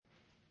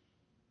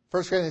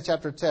1 Corinthians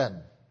chapter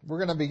 10. We're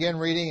going to begin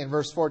reading in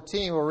verse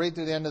 14. We'll read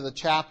through the end of the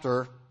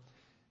chapter.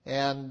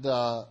 And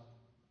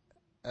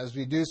as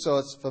we do so,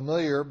 it's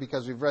familiar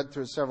because we've read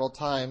through it several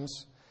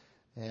times.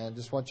 And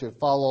just want you to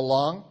follow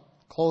along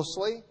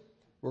closely.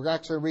 We're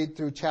actually going to read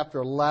through chapter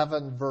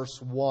 11, verse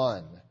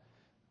 1,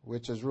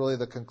 which is really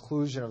the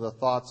conclusion of the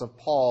thoughts of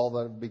Paul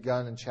that have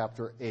begun in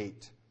chapter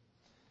 8.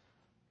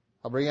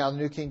 I'll bring out the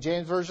New King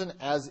James Version,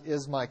 as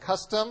is my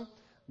custom.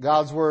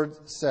 God's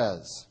Word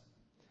says,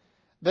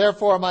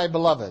 "Therefore, my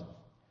beloved,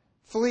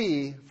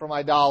 flee from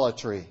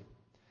idolatry.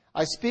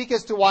 I speak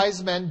as to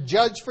wise men,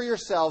 judge for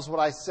yourselves what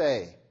I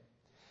say.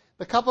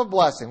 The cup of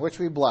blessing which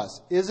we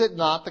bless, is it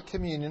not the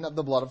communion of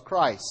the blood of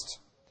Christ?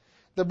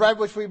 The bread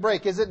which we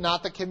break, is it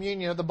not the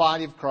communion of the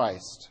body of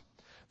Christ?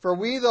 For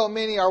we, though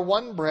many, are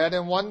one bread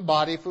and one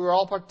body, for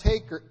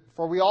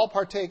we all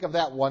partake of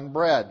that one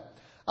bread.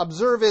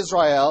 Observe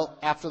Israel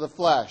after the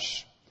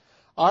flesh.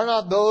 Are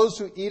not those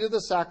who eat of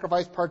the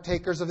sacrifice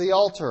partakers of the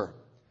altar?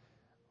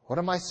 What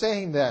am I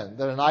saying then?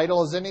 That an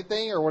idol is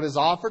anything, or what is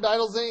offered to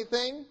idols is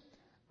anything?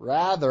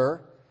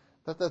 Rather,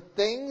 that the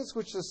things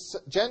which the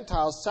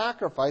Gentiles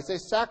sacrifice, they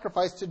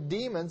sacrifice to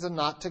demons and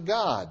not to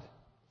God.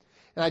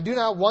 And I do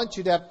not want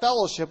you to have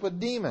fellowship with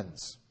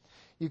demons.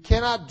 You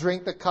cannot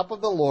drink the cup of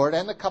the Lord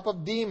and the cup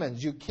of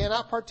demons. You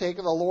cannot partake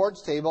of the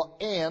Lord's table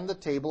and the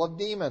table of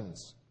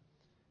demons.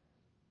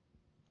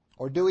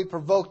 Or do we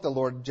provoke the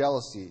Lord to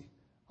jealousy?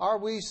 Are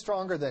we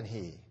stronger than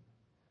He?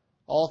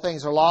 All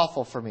things are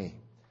lawful for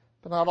me,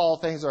 but not all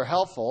things are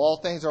helpful. All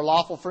things are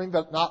lawful for me,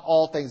 but not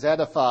all things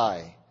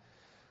edify.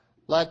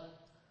 Let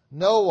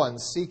no one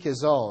seek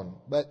his own,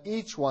 but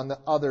each one the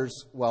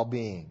other's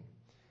well-being.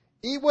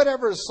 Eat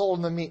whatever is sold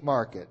in the meat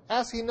market,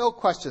 asking no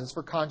questions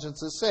for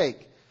conscience's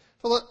sake.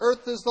 For the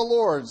earth is the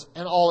Lord's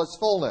and all its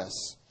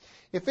fullness.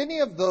 If any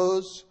of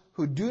those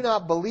who do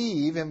not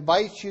believe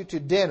invite you to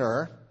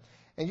dinner,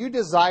 and you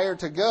desire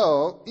to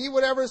go, eat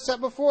whatever is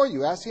set before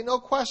you, asking no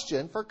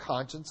question for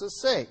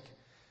conscience's sake.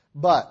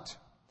 But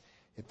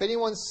if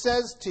anyone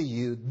says to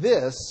you,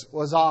 this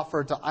was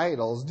offered to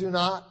idols, do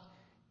not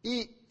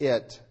eat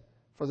it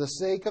for the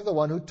sake of the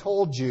one who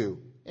told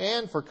you,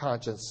 and for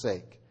conscience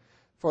sake.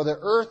 For the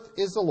earth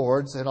is the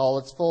Lord's and all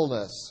its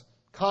fullness.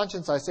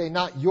 Conscience, I say,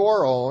 not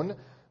your own,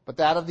 but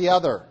that of the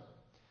other.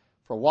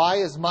 For why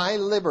is my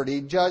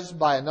liberty judged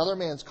by another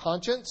man's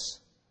conscience?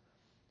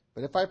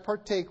 But if I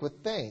partake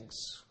with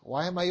thanks,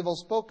 why am I evil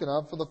spoken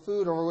of for the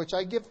food over which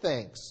I give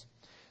thanks?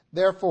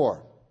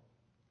 Therefore,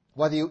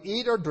 whether you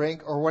eat or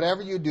drink or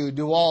whatever you do,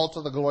 do all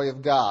to the glory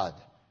of God.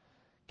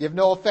 Give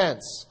no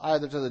offense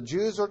either to the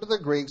Jews or to the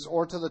Greeks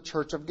or to the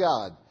church of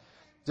God,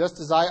 just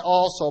as I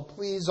also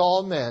please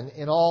all men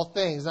in all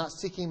things, not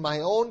seeking my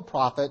own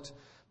profit,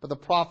 but the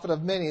profit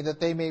of many, that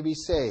they may be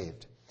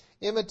saved.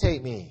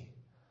 Imitate me,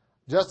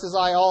 just as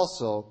I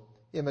also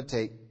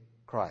imitate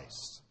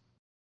Christ."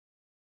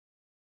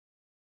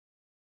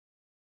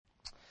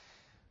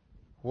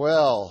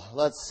 Well,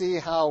 let's see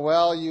how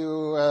well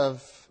you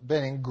have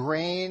been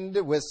ingrained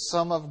with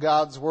some of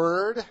God's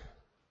Word.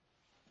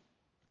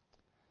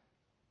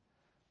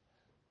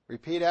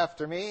 Repeat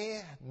after me.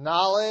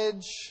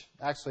 Knowledge,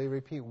 actually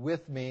repeat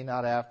with me,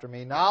 not after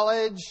me.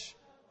 Knowledge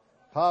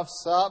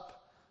puffs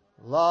up,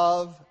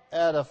 love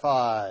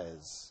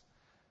edifies.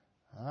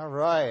 All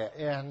right,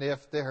 and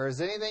if there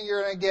is anything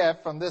you're going to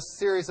get from this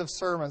series of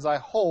sermons, I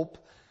hope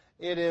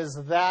it is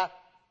that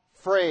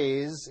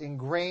phrase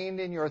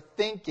ingrained in your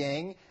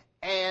thinking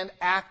and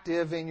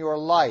active in your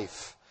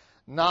life.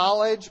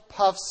 Knowledge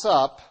puffs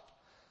up,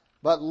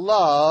 but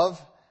love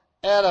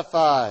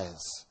edifies.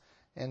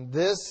 And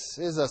this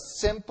is a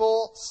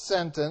simple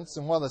sentence,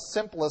 and one of the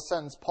simplest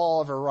sentences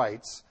Paul ever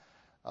writes.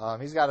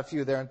 He's got a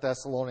few there in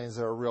Thessalonians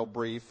that are real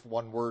brief,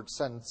 one-word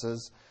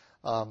sentences.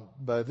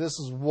 But this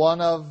is one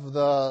of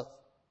the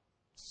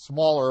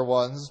smaller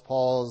ones.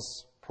 Paul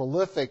is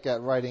prolific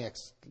at writing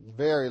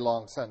very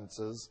long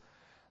sentences.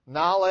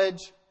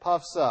 Knowledge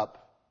puffs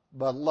up,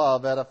 but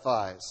love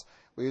edifies.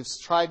 We've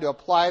tried to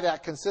apply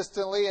that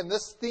consistently, and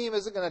this theme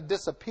isn't going to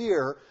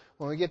disappear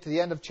when we get to the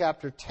end of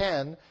chapter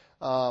 10.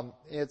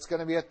 It's going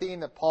to be a theme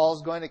that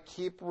Paul's going to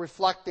keep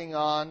reflecting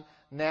on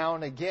now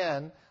and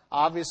again.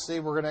 Obviously,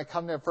 we're going to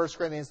come to 1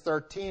 Corinthians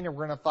 13, and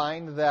we're going to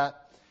find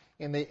that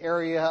in the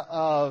area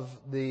of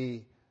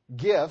the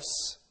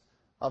gifts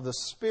of the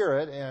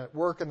Spirit and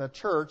work in the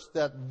church,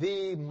 that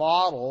the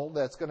model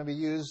that's going to be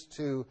used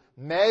to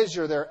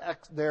measure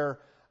their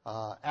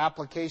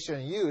application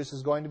and use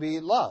is going to be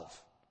love.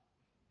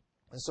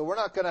 And so we're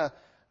not going to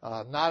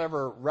not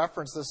ever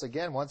reference this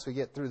again once we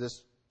get through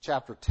this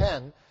chapter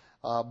 10,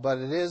 but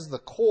it is the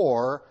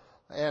core,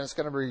 and it's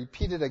going to be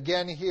repeated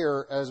again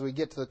here as we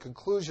get to the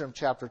conclusion of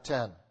chapter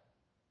 10.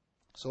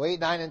 So 8,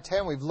 9, and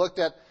 10, we've looked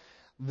at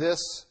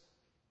this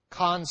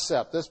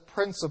concept, this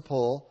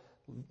principle,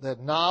 that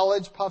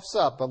knowledge puffs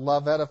up, but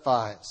love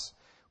edifies.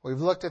 We've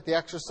looked at the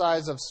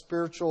exercise of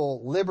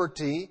spiritual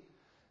liberty,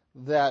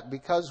 that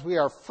because we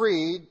are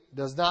free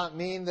does not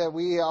mean that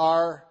we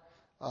are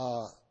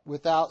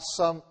without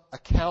some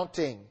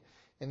accounting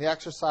in the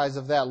exercise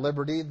of that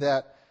liberty,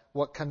 that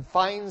what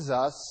confines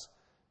us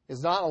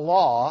is not a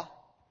law,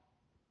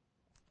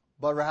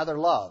 but rather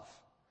love.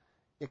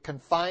 It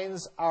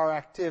confines our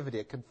activity.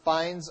 It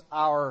confines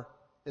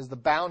is the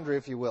boundary,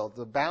 if you will.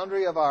 The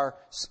boundary of our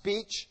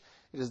speech.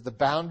 It is the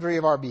boundary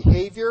of our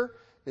behavior.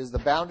 It is the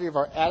boundary of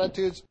our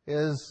attitudes. It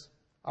is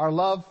our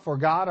love for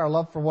God, our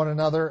love for one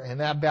another, and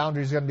that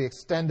boundary is going to be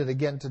extended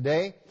again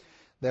today.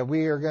 That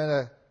we are going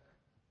to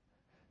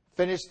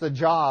finish the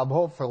job,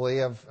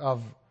 hopefully,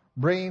 of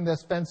bringing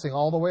this fencing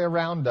all the way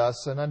around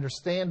us and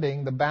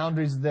understanding the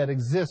boundaries that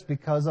exist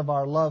because of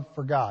our love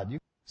for God.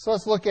 So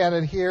let's look at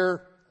it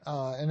here.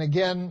 And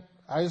again,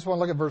 I just want to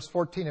look at verse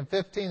 14 and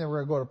 15, then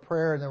we're going to go to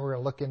prayer, and then we're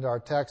going to look into our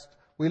text.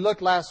 We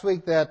looked last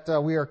week that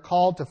we are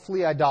called to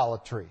flee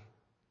idolatry.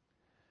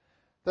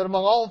 That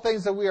among all the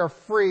things that we are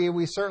free,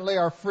 we certainly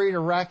are free to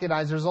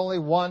recognize there's only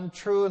one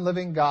true and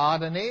living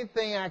God, and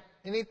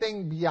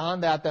anything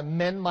beyond that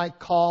men might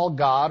call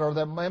God or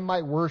that men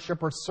might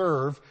worship or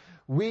serve,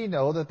 we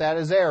know that that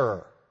is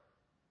error.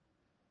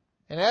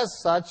 And as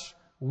such,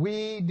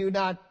 we do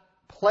not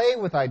play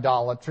with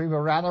idolatry, but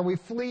rather we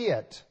flee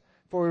it.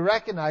 For we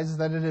recognize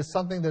that it is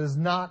something that is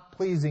not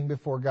pleasing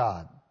before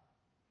God.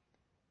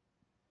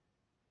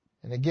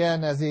 And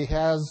again, as he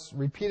has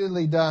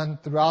repeatedly done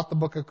throughout the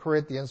book of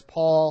Corinthians,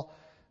 Paul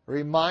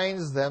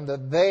reminds them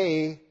that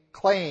they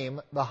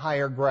claim the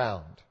higher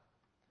ground.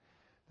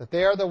 That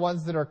they are the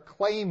ones that are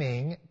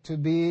claiming to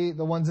be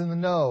the ones in the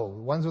know,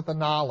 the ones with the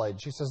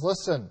knowledge. He says,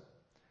 listen,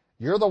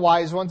 you're the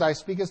wise ones. I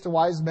speak as to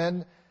wise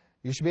men.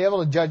 You should be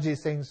able to judge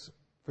these things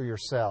for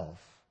yourself.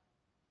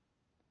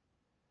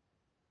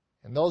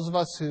 And those of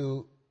us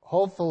who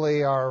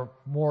hopefully are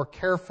more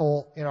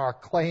careful in our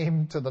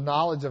claim to the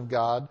knowledge of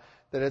God,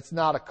 that it's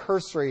not a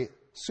cursory,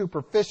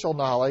 superficial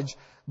knowledge,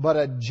 but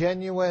a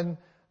genuine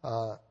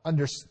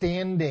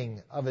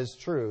understanding of His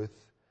truth,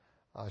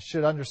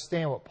 should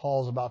understand what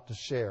Paul's about to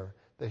share.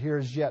 That here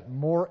is yet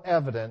more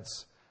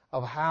evidence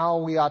of how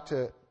we ought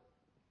to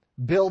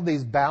build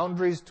these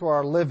boundaries to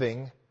our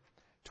living,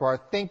 to our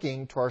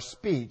thinking, to our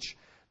speech,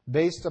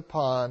 based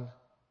upon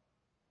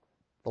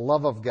the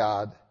love of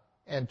God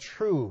and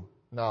true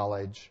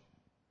knowledge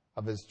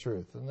of His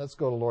truth. And let's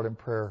go to Lord in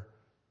prayer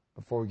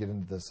before we get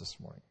into this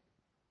morning.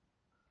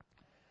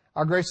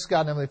 Our gracious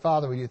God and Heavenly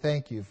Father, we do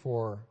thank You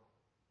for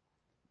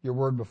Your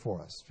Word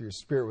before us, for Your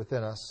Spirit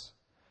within us.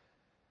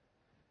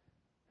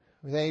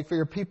 We thank You for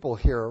Your people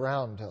here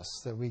around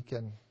us, that we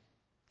can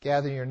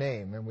gather in Your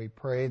name, and we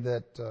pray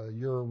that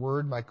Your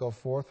Word might go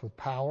forth with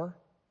power,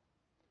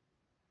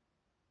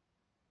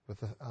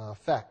 with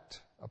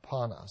effect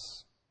upon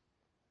us.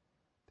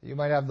 That You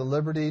might have the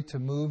liberty to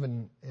move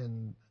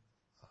in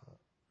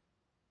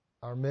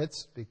our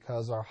midst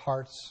because our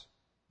hearts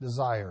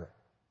desire it.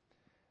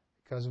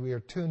 Because we are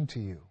tuned to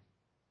You.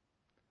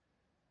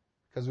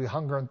 Because we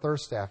hunger and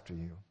thirst after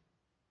You.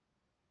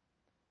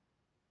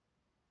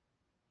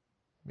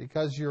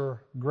 Because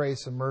Your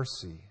grace and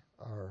mercy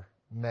are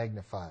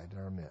magnified in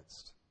our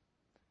midst.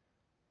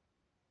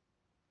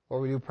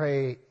 Lord, we do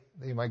pray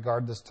that You might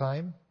guard this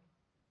time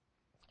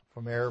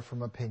from error,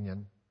 from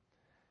opinion.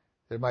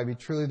 That it might be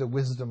truly the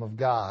wisdom of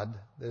God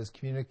that is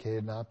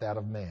communicated, not that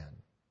of man.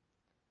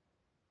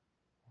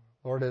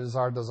 Lord, it is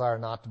our desire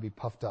not to be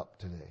puffed up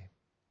today.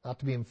 Not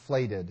to be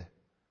inflated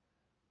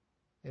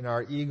in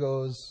our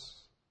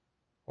egos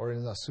or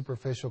in a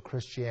superficial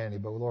Christianity,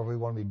 but Lord, we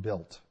want to be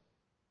built.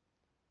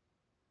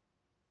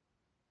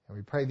 And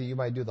we pray that You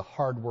might do the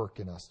hard work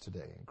in us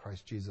today. In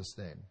Christ Jesus'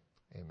 name,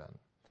 amen.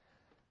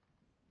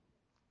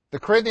 The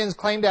Corinthians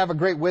claim to have a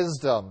great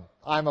wisdom.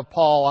 I'm of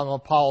Paul, I'm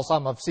of Apollos,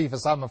 I'm of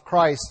Cephas, I'm of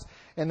Christ.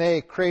 And they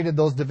created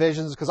those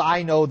divisions because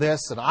I know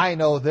this, and I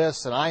know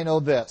this, and I know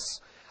this.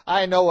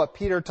 I know what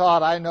Peter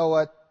taught, I know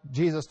what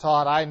Jesus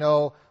taught, I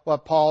know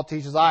what Paul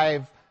teaches,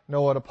 I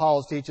know what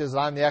Apollos teaches,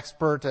 and I'm the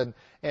expert,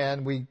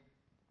 and we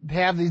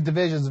have these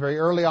divisions very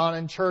early on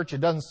in church.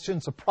 It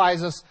shouldn't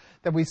surprise us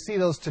that we see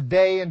those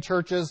today in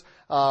churches.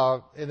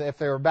 If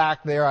they were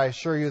back there, I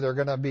assure you they're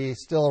going to be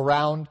still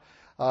around,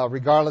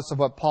 regardless of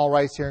what Paul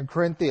writes here in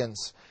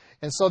Corinthians.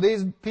 And so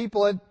these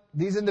people,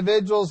 these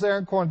individuals there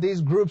in Corinth,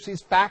 these groups,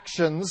 these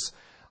factions,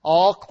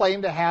 all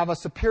claim to have a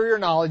superior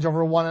knowledge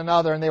over one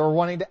another, and they were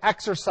wanting to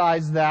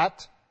exercise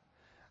that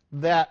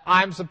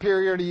I'm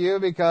superior to you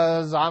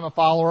because I'm a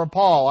follower of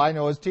Paul. I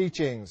know his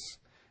teachings,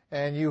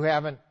 and you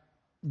haven't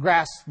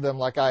grasped them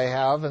like I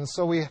have. And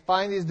so we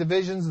find these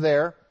divisions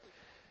there.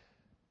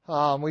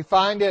 We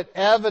find it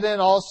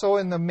evident also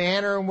in the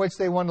manner in which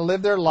they want to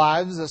live their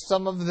lives, as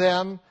some of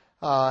them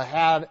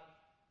had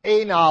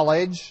a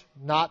knowledge,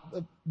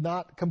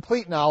 not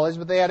complete knowledge,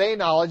 but they had a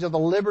knowledge of the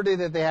liberty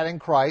that they had in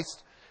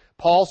Christ.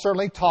 Paul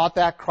certainly taught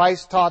that.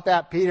 Christ taught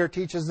that. Peter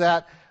teaches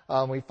that.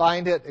 We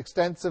find it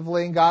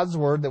extensively in God's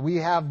Word that we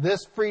have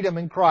this freedom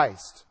in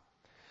Christ.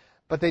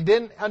 But they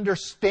didn't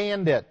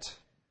understand it.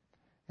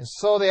 And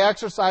so they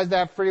exercised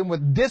that freedom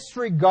with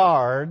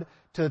disregard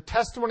to the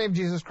testimony of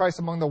Jesus Christ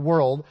among the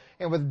world,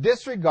 and with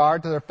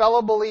disregard to their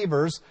fellow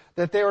believers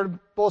that they were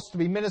supposed to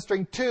be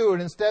ministering to,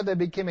 and instead they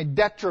became a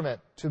detriment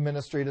to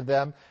ministry to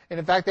them. And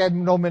in fact, they had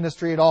no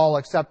ministry at all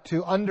except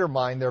to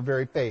undermine their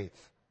very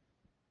faith.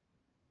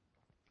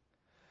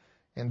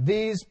 And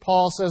these,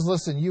 Paul says,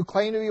 listen, you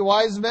claim to be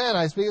wise men.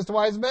 I speak as to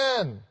wise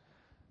men.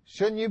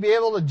 Shouldn't you be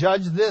able to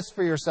judge this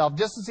for yourself?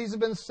 Just as he's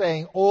been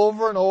saying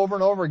over and over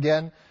and over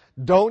again,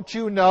 don't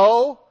you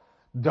know?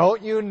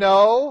 Don't you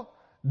know?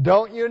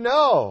 Don't you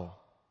know?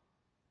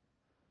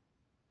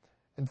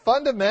 And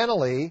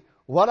fundamentally,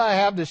 what I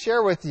have to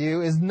share with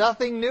you is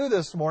nothing new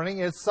this morning.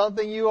 It's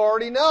something you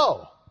already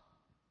know.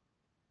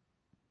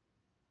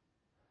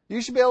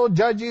 You should be able to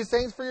judge these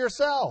things for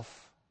yourself.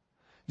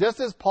 Just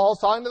as Paul's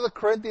talking to the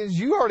Corinthians,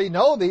 you already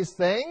know these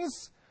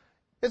things.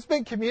 It's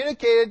been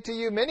communicated to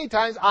you many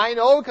times. I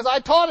know because I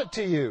taught it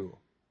to you.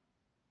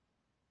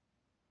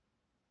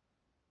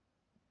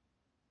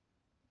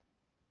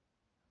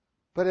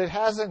 But it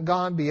hasn't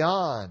gone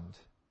beyond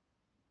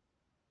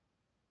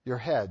your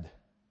head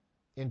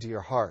into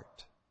your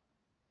heart.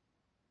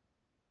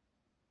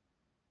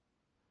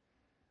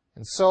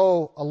 And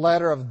so a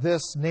letter of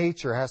this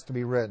nature has to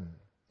be written,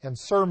 and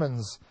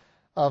sermons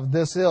of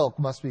this ilk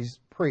must be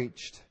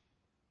preached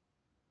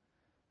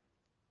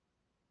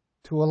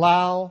to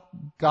allow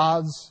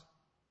God's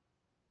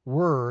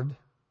Word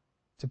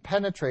to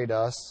penetrate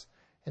us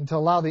and to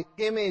allow the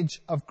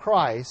image of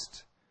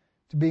Christ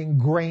to be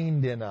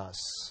ingrained in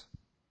us.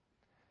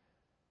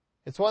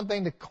 It's one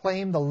thing to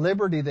claim the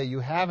liberty that you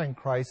have in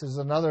Christ. It's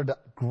another to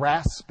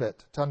grasp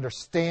it, to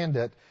understand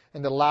it,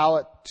 and to allow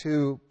it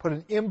to put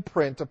an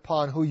imprint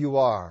upon who you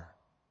are.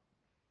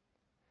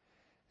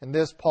 And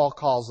this Paul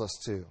calls us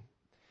to.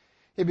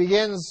 He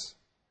begins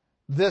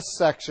this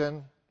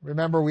section.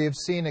 Remember, we have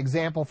seen an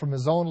example from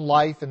his own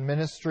life and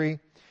ministry.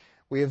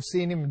 We have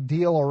seen him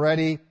deal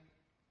already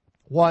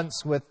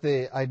once with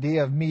the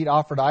idea of meat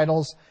offered to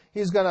idols.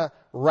 He's going to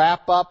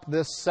wrap up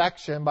this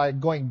section by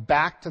going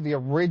back to the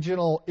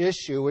original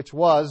issue, which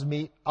was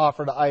meat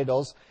offered to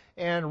idols,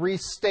 and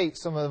restate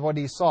some of what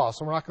he saw.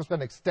 So we're not going to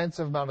spend an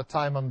extensive amount of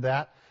time on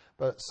that,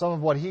 but some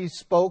of what he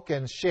spoke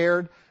and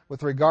shared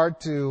with regard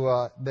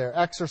to their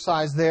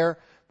exercise there.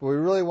 But we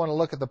really want to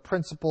look at the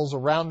principles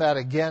around that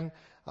again.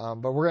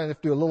 But we're going to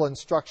have to do a little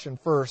instruction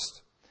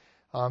first.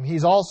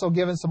 He's also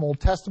given some Old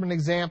Testament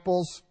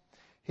examples.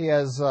 He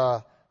has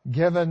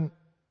given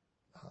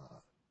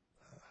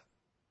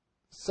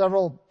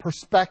several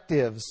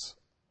perspectives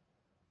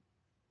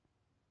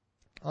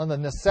on the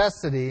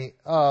necessity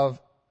of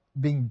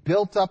being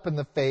built up in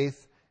the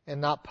faith and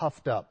not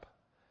puffed up.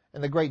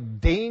 And the great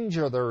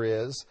danger there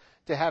is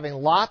to having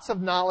lots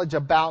of knowledge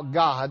about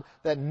God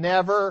that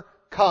never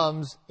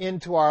comes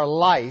into our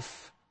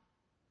life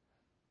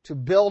to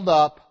build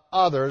up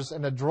others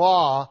and to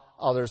draw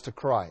others to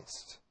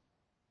Christ.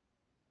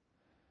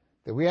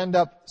 That we end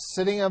up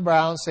sitting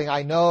around saying,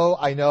 I know,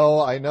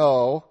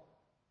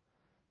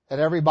 at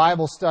every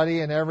Bible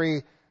study and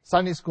every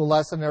Sunday school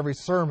lesson, every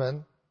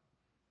sermon,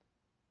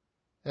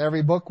 and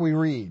every book we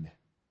read.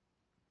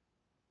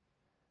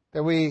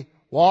 That we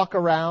walk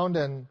around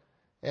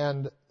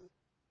and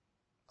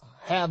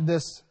have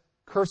this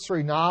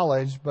cursory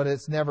knowledge, but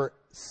it's never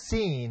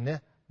seen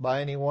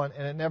by anyone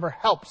and it never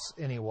helps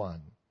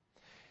anyone.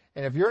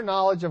 And if your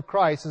knowledge of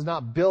Christ is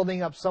not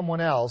building up someone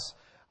else,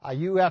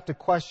 you have to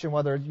question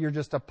whether you're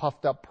just a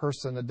puffed up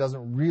person that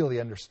doesn't really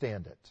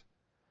understand it.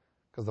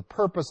 Because the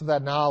purpose of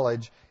that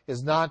knowledge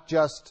is not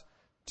just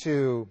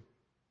to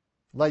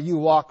let you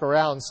walk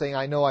around saying,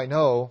 I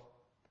know,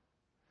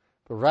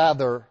 but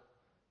rather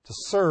to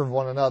serve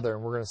one another.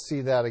 And we're going to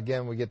see that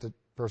again when we get to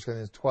 1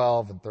 Corinthians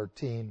 12 and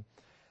 13.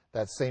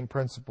 That same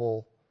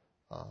principle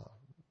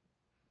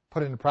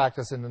put into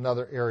practice in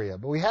another area.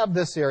 But we have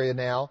this area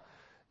now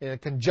in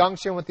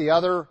conjunction with the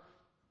other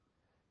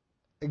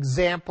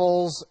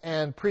examples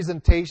and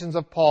presentations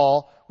of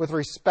Paul with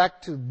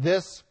respect to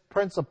this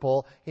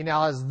principle. He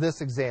now has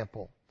this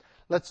example.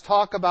 Let's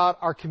talk about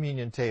our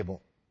communion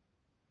table.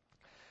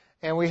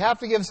 And we have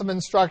to give some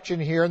instruction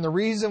here, and the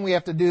reason we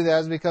have to do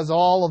that is because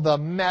all of the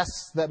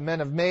mess that men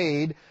have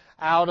made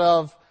out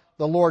of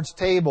the Lord's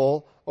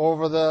table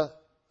over the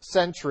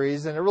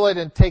centuries, and it really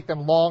didn't take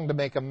them long to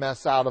make a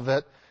mess out of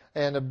it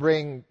and to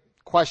bring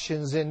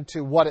questions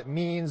into what it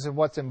means and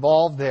what's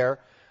involved there.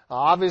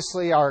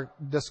 Obviously, our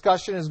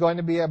discussion is going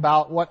to be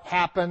about what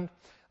happened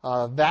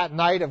that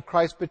night of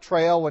Christ's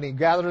betrayal when he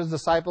gathered his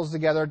disciples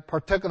together,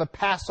 partook of the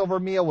Passover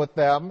meal with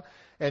them.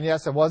 And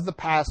yes, it was the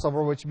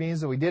Passover, which means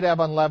that we did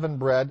have unleavened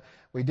bread.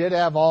 We did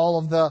have all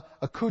of the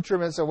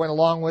accoutrements that went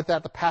along with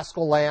that, the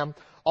Paschal lamb.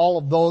 All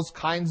of those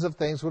kinds of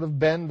things would have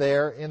been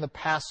there in the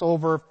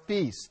Passover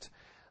feast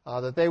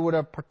that they would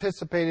have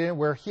participated in,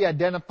 where he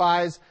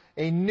identifies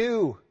a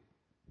new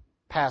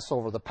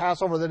Passover, the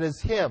Passover that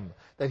is him,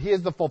 that he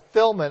is the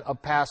fulfillment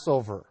of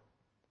Passover.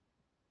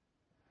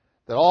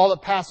 That all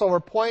that Passover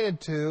pointed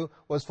to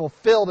was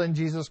fulfilled in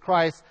Jesus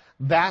Christ.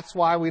 That's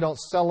why we don't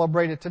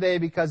celebrate it today,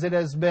 because it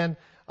has been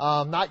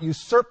not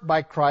usurped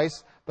by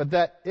Christ, but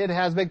that it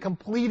has been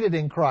completed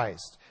in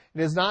Christ.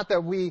 It is not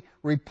that we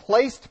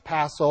replaced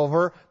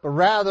Passover, but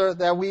rather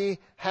that we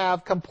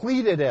have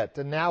completed it,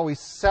 and now we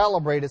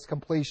celebrate its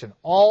completion.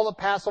 All that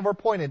Passover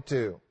pointed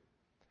to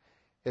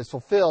is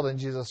fulfilled in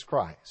Jesus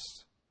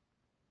Christ.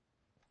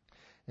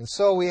 And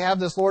so we have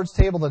this Lord's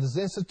table that is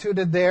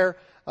instituted there.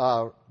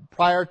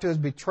 prior to his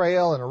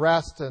betrayal and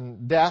arrest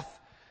and death.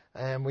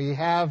 And we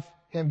have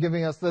him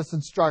giving us this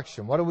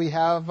instruction. What do we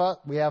have?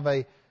 We have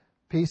a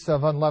piece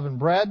of unleavened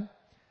bread,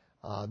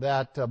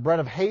 that bread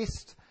of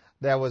haste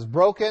that was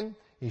broken.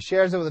 He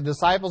shares it with the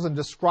disciples and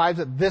describes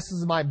it. This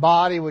is my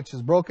body, which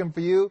is broken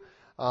for you.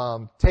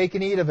 Take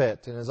and eat of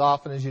it. And as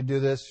often as you do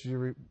this,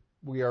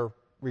 we are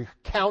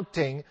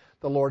recounting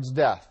the Lord's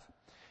death.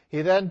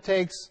 He then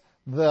takes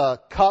the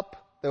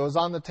cup that was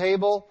on the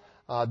table,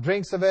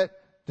 drinks of it,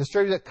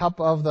 distributes a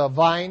cup of the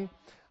vine,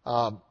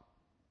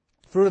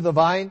 fruit of the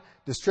vine,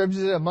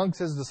 distributes it amongst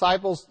his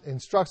disciples,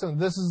 instructs them,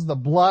 this is the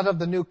blood of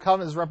the new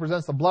covenant. This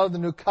represents the blood of the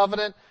new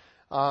covenant,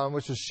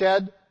 which was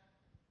shed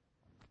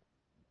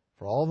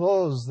for all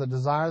those that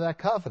desire that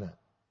covenant,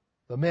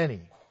 the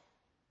many.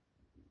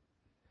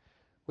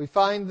 We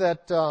find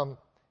that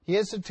he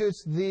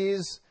institutes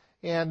these,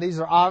 and these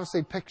are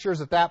obviously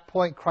pictures. At that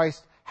point,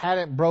 Christ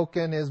hadn't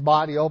broken his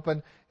body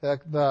open.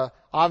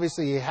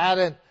 Obviously, he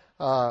hadn't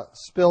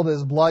spilled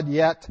his blood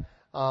yet.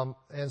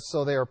 And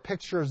so they are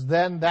pictures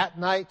then, that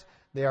night.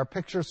 They are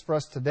pictures for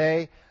us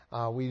today.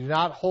 We do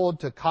not hold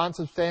to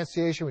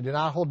consubstantiation. We do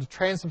not hold to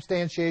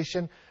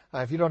transubstantiation.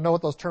 If you don't know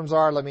what those terms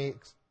are, let me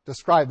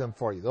describe them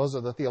for you. Those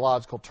are the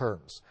theological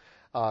terms.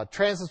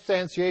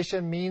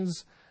 Transubstantiation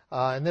means,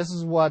 and this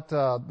is what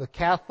the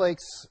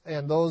Catholics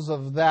and those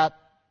of that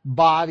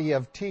body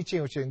of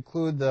teaching, which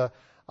include the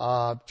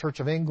Church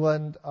of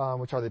England,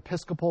 which are the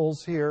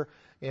Episcopals here,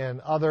 and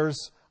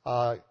others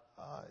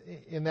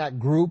in that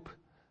group,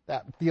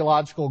 that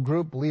theological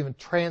group, believe in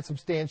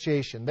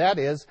transubstantiation. That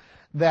is,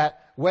 that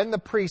when the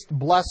priest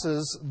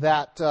blesses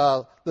that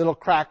little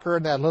cracker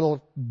and that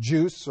little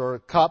juice or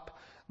cup,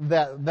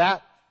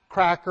 that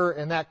cracker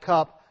and that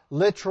cup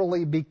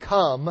literally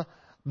become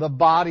the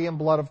body and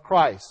blood of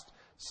Christ.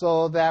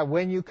 So that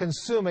when you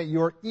consume it,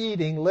 you're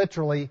eating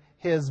literally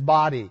his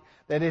body.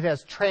 That it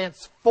has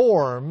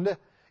transformed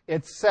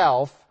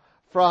itself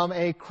from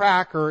a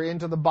cracker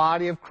into the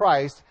body of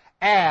Christ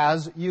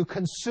as you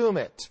consume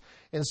it.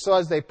 And so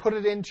as they put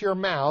it into your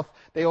mouth,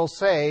 they will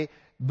say,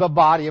 the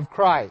body of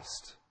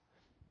Christ.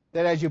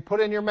 That as you put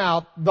in your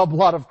mouth, the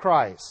blood of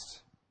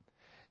Christ.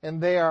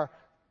 And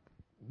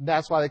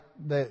that's why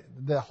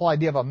the whole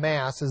idea of a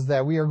Mass is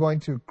that we are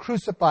going to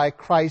crucify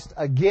Christ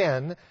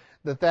again,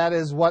 that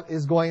is what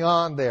is going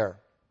on there.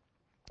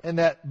 And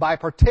that by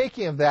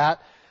partaking of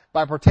that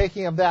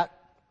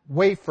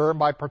wafer,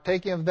 by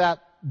partaking of that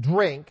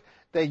drink,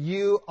 that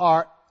you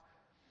are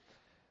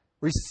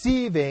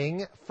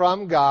receiving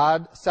from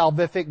God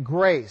salvific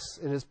grace.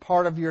 It is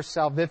part of your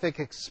salvific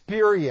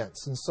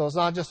experience. And so it's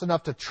not just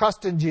enough to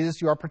trust in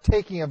Jesus, you are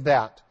partaking of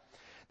that.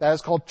 That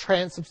is called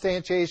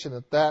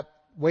transubstantiation, that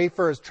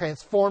wafer has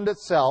transformed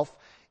itself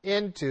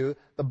into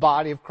the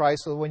body of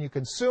Christ, so that when you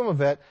consume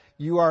of it,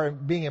 you are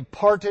being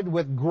imparted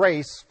with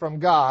grace from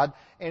God,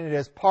 and it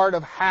is part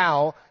of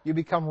how you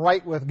become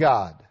right with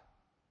God.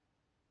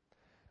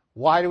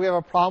 Why do we have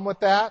a problem with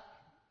that?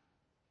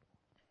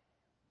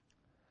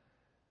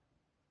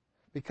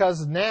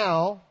 Because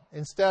now,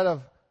 instead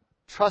of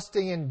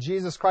trusting in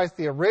Jesus Christ,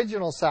 the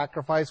original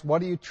sacrifice,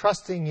 what are you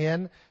trusting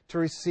in to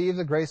receive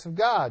the grace of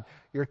God?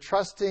 You're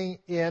trusting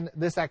in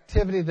this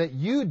activity that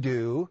you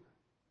do,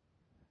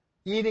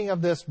 eating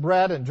of this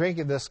bread and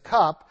drinking this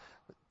cup,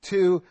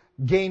 to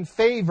gain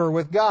favor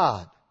with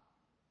God.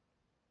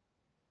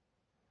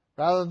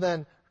 Rather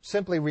than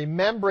simply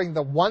remembering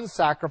the one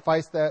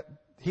sacrifice that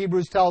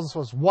Hebrews tells us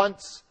was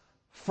once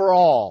for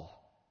all.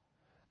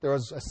 There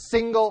was a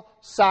single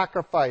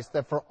sacrifice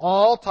that for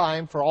all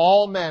time, for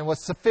all men,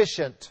 was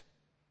sufficient.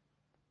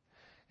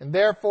 And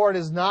therefore it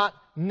is not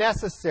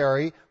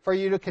necessary for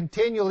you to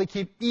continually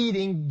keep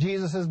eating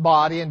Jesus'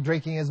 body and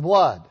drinking His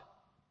blood.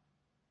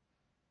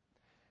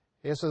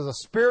 This is a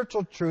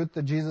spiritual truth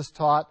that Jesus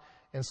taught,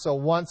 and so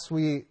once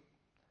we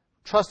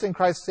trust in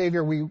Christ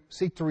Savior, we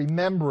seek to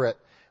remember it.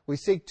 We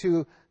seek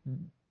to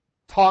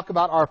talk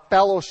about our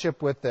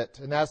fellowship with it,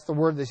 and that's the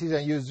word that he's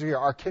going to use here,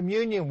 our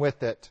communion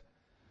with it.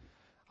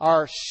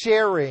 Our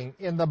sharing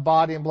in the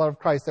body and blood of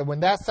Christ. That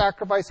when that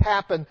sacrifice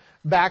happened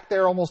back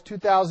there almost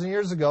 2,000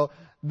 years ago,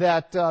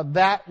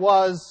 that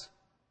was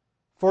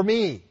for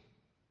me.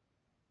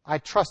 I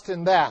trust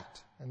in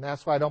that. And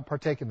that's why I don't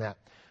partake in that.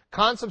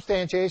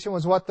 Consubstantiation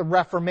was what the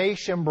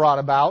Reformation brought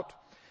about.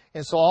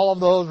 And so all of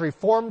those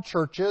Reformed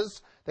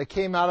churches that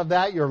came out of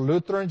that, your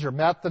Lutherans, your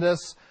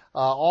Methodists,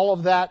 all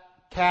of that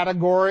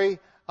category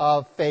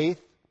of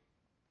faith.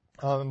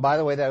 And by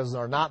the way, those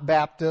are not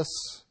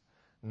Baptists,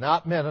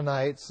 not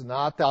Mennonites,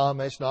 not the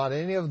Amish, not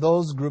any of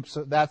those groups.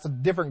 That's a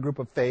different group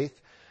of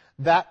faith.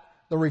 That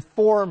the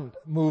Reformed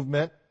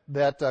movement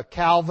that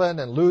Calvin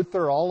and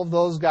Luther, all of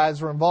those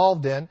guys were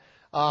involved in,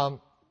 held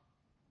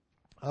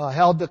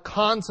to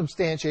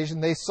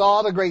consubstantiation. They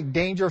saw the great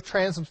danger of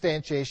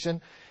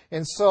transubstantiation,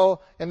 and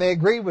they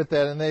agreed with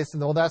it, and they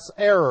said, well, that's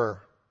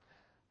error.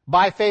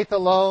 By faith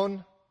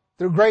alone,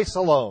 through grace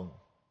alone.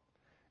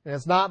 And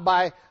it's not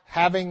by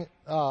having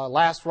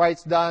last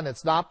rites done.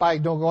 It's not by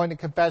going to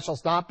confessional.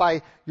 It's not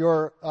by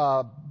your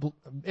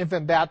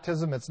infant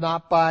baptism. It's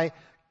not by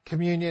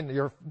communion,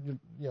 your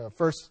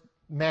first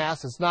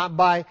Mass. It's not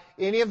by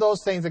any of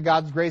those things that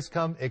God's grace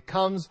comes. It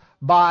comes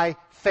by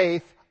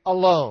faith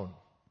alone.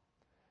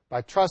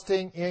 By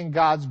trusting in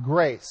God's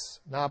grace.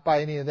 Not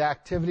by any of the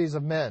activities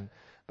of men.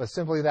 But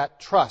simply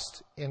that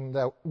trust in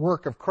the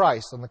work of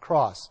Christ on the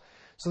cross.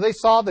 So they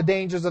saw the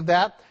dangers of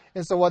that.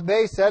 And so what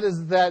they said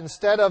is that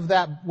instead of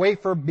that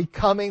wafer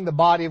becoming the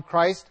body of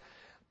Christ,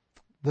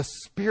 the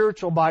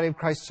spiritual body of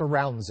Christ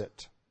surrounds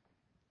it.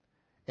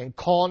 And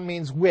kon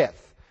means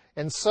with.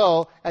 And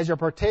so, as you're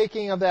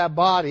partaking of that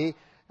body,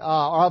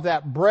 or of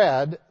that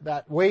bread,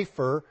 that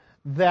wafer,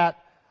 that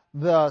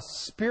the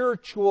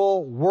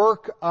spiritual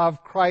work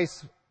of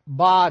Christ's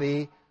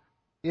body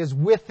is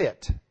with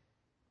it.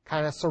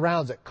 Kind of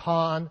surrounds it.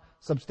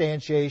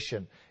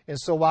 Consubstantiation. And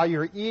so while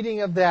you're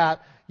eating of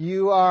that,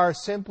 you are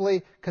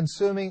simply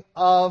consuming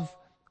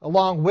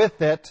along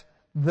with it,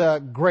 the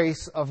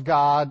grace of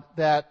God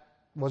that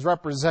was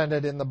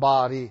represented in the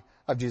body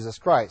of Jesus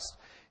Christ.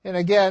 And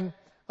again,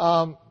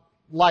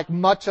 like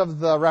much of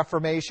the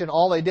Reformation,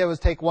 all they did was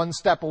take one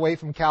step away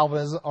from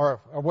Calvinism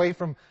or away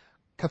from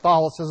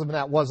Catholicism, and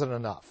that wasn't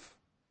enough.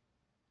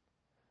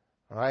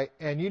 All right?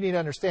 And you need to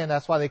understand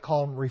that's why they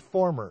call them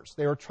reformers.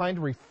 They were trying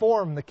to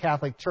reform the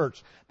Catholic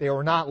Church. They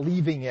were not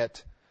leaving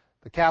it.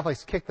 The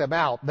Catholics kicked them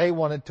out. They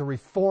wanted to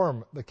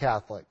reform the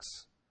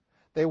Catholics.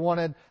 They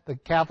wanted the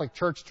Catholic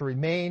Church to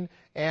remain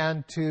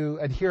and to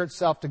adhere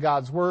itself to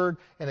God's Word,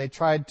 and they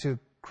tried to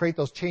create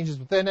those changes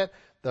within it.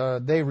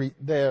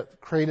 They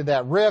created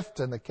that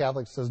rift, and the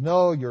Catholic says,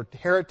 no, you're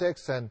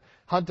heretics, and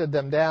hunted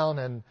them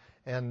down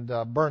and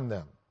burned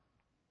them.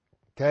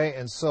 Okay,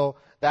 and so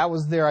that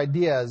was their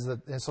idea,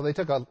 and so they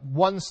took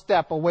one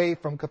step away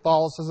from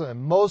Catholicism,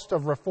 and most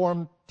of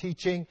Reformed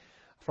teaching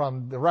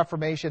from the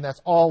Reformation, that's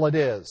all it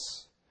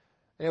is.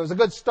 And it was a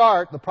good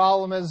start. The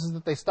problem is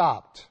that they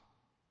stopped.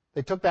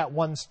 They took that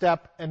one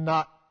step and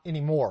not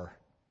anymore.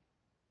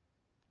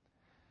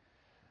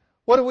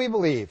 What do we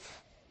believe?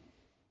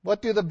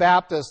 What do the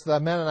Baptists, the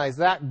Mennonites,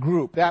 that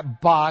group,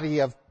 that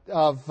body of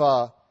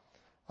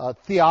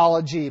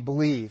theology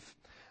believe?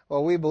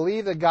 Well, we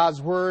believe that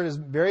God's Word is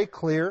very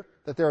clear,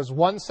 that there is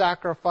one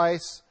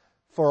sacrifice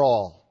for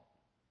all.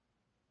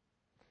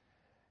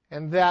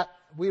 And that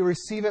we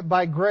receive it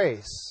by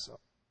grace,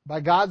 by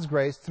God's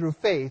grace, through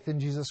faith in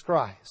Jesus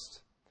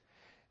Christ.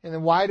 And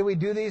then why do we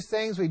do these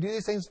things? We do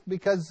these things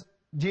because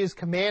Jesus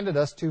commanded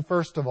us to,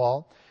 first of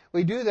all.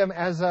 We do them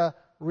as a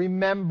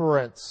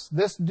remembrance.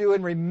 This do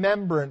in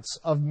remembrance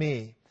of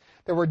me.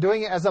 That we're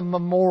doing it as a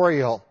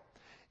memorial.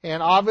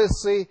 And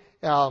obviously,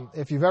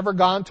 if you've ever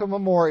gone to a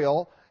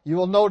memorial, you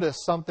will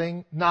notice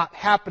something not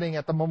happening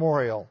at the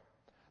memorial.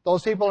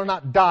 Those people are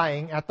not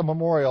dying at the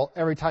memorial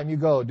every time you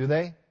go, do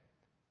they?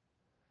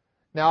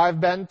 Now,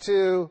 I've been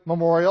to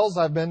memorials.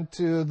 I've been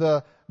to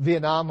the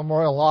Vietnam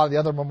Memorial, a lot of the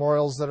other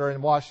memorials that are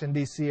in Washington,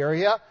 D.C.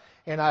 area,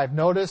 and I've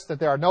noticed that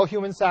there are no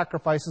human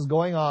sacrifices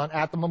going on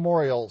at the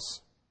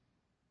memorials.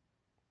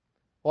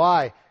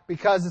 Why?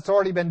 Because it's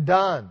already been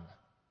done.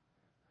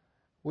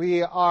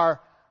 We are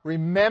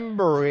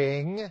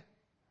remembering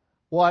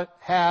what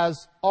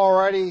has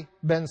already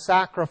been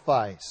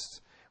sacrificed.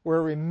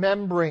 We're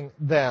remembering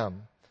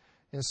them.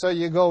 And so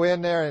you go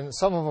in there, and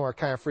some of them are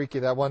kind of freaky.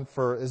 That one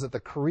is it the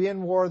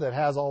Korean War that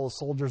has all the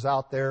soldiers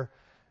out there?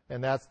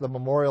 And that's the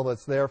memorial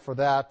that's there for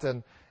that,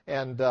 and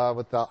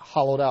with the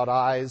hollowed out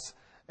eyes.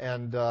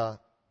 And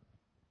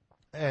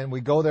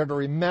we go there to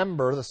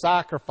remember the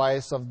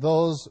sacrifice of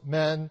those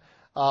men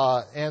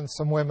and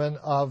some women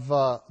of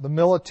the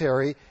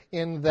military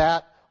in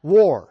that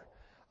war.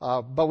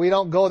 But we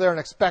don't go there and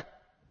expect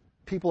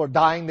people are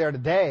dying there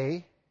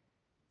today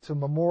to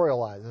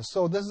memorialize. And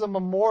so this is a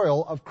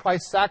memorial of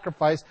Christ's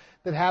sacrifice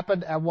that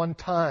happened at one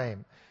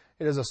time.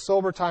 It is a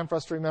sober time for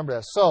us to remember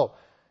that. So,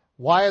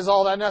 why is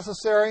all that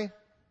necessary?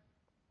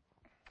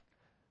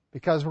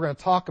 Because we're going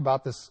to talk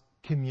about this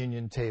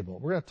communion table.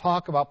 We're going to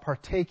talk about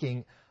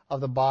partaking of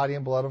the body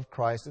and blood of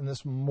Christ in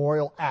this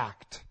memorial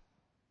act.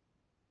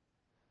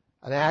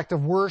 An act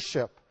of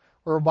worship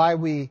whereby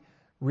we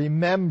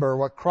remember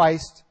what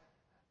Christ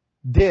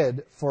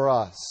did for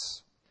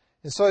us.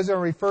 And so he's going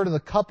to refer to the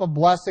cup of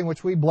blessing,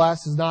 which we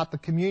bless is not the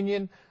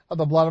communion of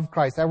the blood of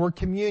Christ. That word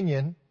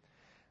communion,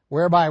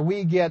 whereby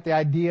we get the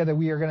idea that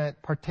we are going to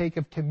partake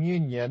of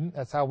communion,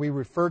 that's how we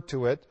refer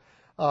to it,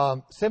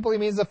 simply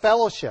means a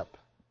fellowship.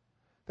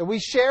 That we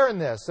share in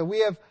this, that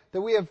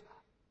we have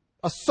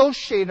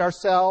associated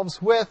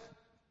ourselves with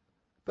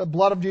the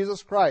blood of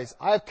Jesus Christ.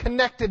 I have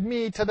connected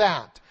me to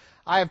that.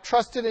 I have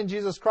trusted in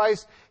Jesus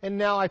Christ, and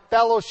now I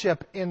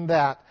fellowship in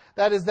that.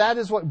 That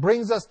is what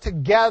brings us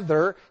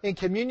together in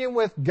communion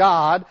with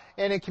God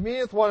and in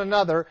communion with one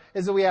another,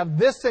 is that we have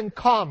this in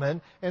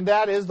common, and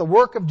that is the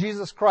work of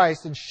Jesus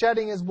Christ in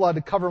shedding His blood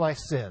to cover my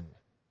sin. And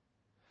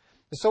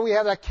so we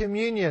have that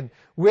communion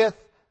with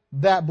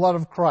that blood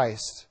of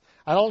Christ.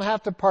 I don't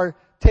have to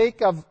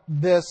partake of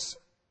this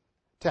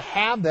to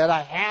have that.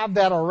 I have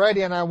that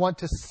already, and I want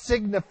to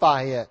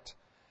signify it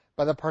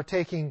by the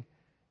partaking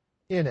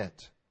in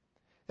it.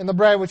 And the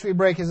bread which we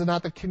break is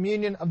not the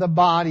communion of the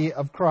body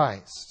of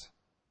Christ.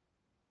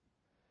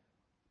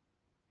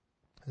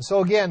 And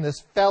so again,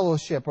 this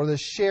fellowship or this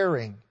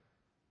sharing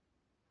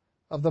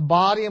of the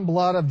body and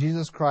blood of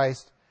Jesus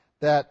Christ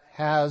that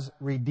has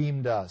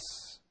redeemed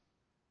us,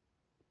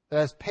 that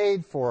has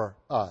paid for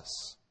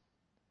us.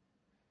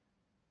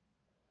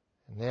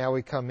 And now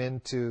we come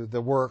into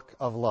the work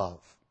of love.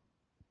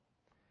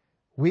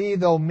 We,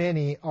 though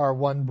many, are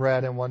one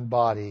bread and one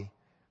body.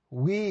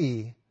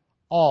 We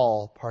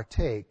all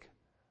partake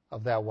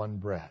of that one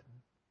bread.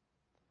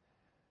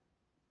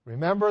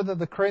 Remember that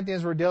the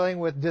Corinthians were dealing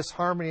with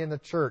disharmony in the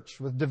church,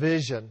 with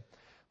division.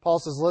 Paul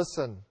says,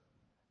 listen,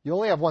 you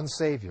only have one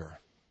Savior.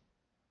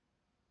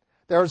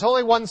 There is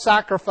only one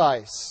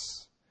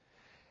sacrifice.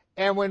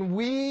 And when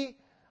we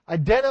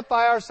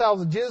identify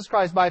ourselves with Jesus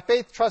Christ by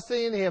faith,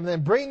 trusting in Him,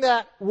 then bring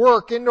that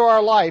work into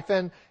our life,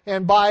 and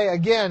by,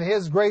 again,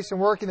 His grace and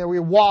working, that we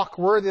walk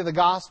worthy of the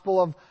gospel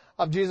of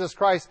Jesus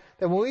Christ,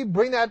 that when we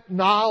bring that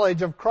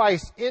knowledge of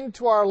Christ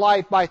into our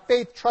life by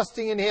faith,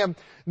 trusting in Him,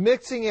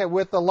 mixing it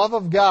with the love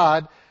of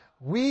God,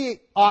 we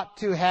ought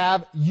to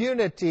have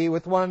unity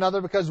with one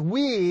another because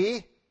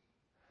we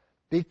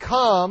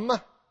become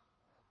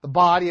the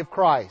body of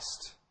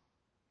Christ.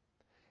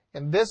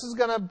 And this is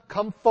going to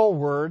come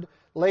forward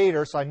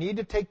later, so I need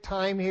to take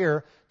time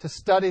here to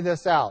study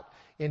this out.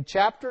 In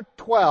chapter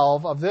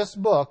 12 of this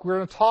book, we're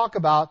going to talk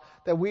about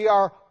that we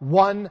are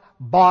one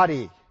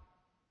body.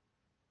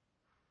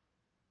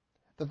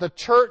 That the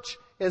church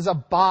is a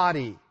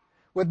body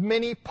with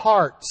many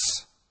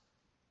parts.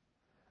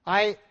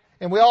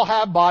 And we all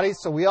have bodies,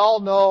 so we all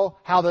know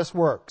how this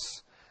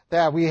works.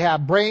 That we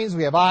have brains,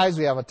 we have eyes,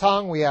 we have a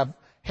tongue, we have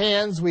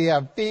hands, we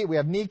have feet, we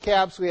have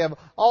kneecaps, we have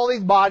all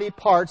these body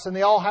parts, and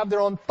they all have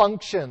their own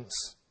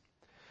functions.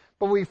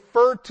 But we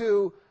refer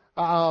to,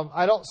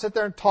 I don't sit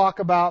there and talk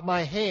about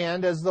my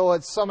hand as though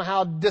it's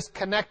somehow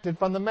disconnected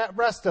from the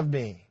rest of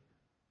me.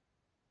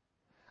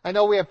 I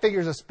know we have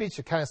figures of speech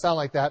that kind of sound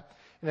like that.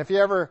 And if you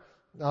ever,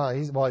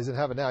 he's in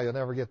heaven now, you'll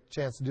never get a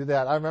chance to do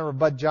that. I remember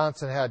Bud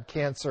Johnson had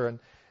cancer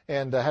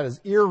and had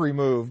his ear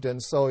removed,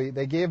 and so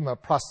they gave him a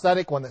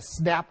prosthetic one that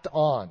snapped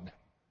on.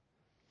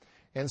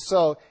 And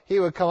so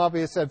he would come up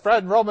and he said,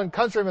 Fred, Roman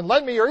countrymen,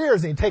 lend me your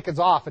ears, and he'd take it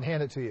off and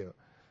hand it to you.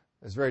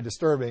 It was very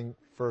disturbing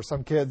for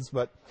some kids,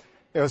 but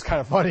it was kind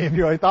of funny if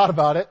you really thought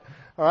about it.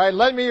 All right,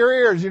 lend me your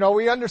ears. You know,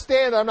 we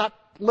understand I'm not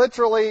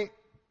literally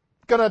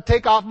going to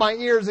take off my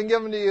ears and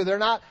give them to you. They're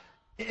not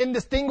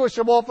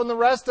indistinguishable from the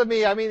rest of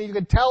me. I mean, you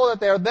can tell that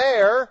they're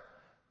there,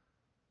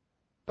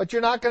 but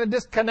you're not going to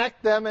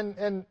disconnect them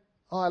and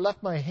I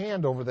left my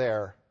hand over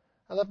there.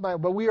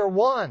 But we are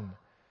one.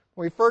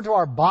 When we refer to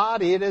our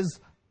body, it is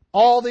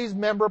all these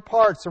member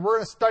parts. And we're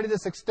going to study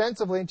this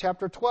extensively in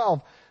chapter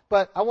 12.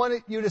 But I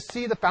wanted you to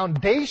see the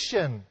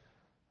foundation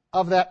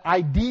of that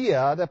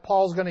idea that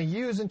Paul's going to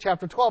use in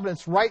chapter 12. And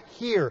it's right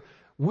here.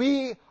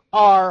 We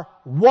are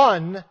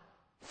one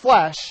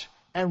flesh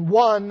and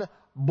one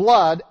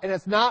blood. And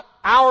it's not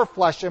our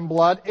flesh and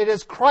blood. It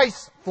is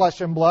Christ's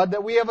flesh and blood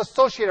that we have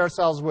associated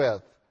ourselves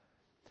with.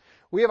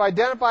 We have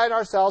identified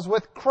ourselves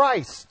with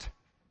Christ.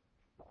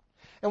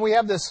 And we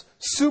have this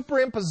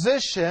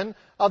superimposition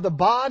of the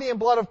body and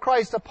blood of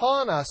Christ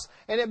upon us.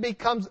 And it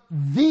becomes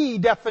the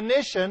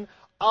definition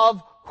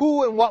of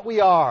who and what we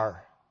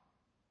are.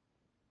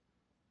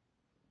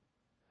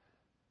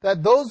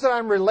 That those that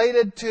I'm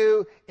related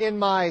to in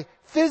my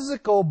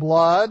physical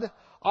blood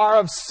are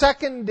of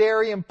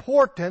secondary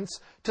importance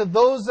to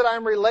those that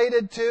I'm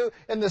related to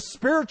in the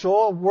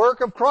spiritual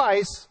work of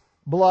Christ's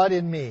blood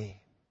in me.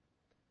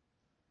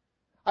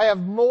 I have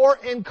more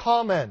in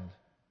common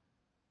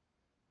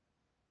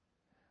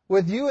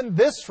with you in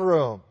this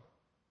room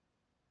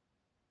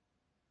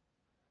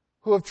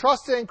who have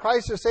trusted in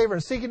Christ as Savior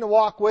and seeking to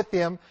walk with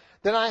Him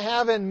than I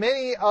have in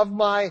many of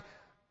my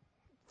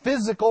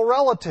physical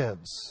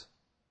relatives.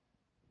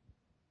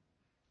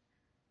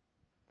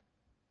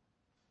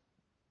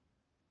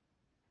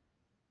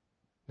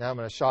 Now I'm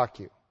going to shock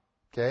you.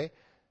 Okay?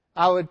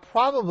 I would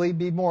probably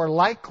be more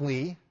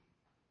likely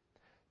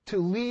to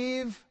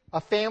leave a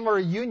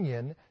family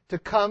reunion to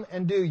come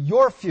and do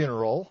your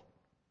funeral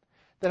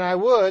than I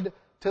would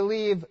to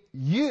leave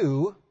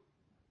you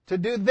to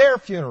do their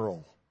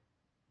funeral.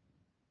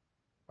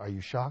 Are you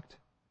shocked?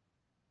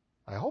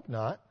 I hope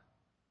not.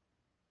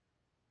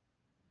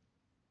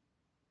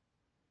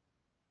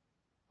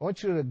 I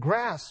want you to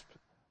grasp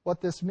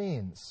what this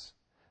means.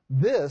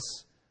 This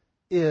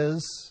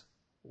is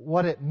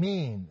what it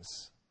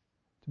means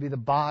to be the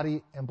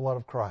body and blood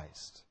of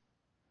Christ.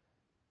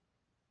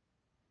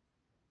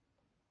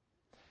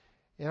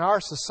 In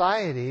our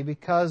society,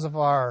 because of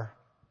our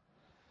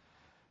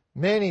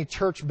many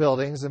church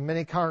buildings and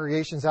many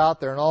congregations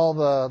out there and all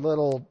the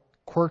little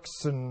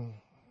quirks and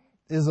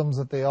isms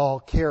that they all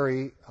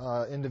carry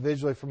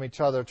individually from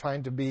each other,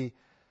 trying to be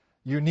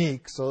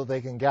unique so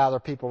they can gather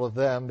people with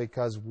them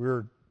because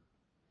we're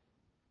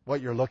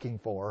what you're looking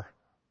for.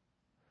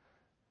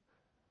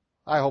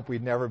 I hope we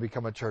never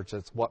become a church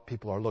that's what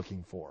people are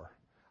looking for.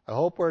 I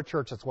hope we're a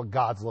church that's what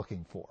God's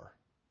looking for.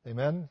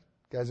 Amen?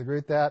 You guys agree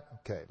with that?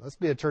 Okay, let's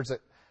be a church that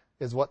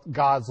is what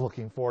God's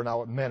looking for, not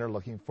what men are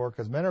looking for,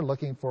 because men are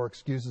looking for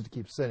excuses to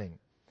keep sinning.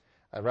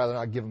 I'd rather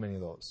not give them any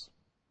of those.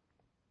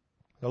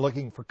 They're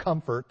looking for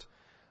comfort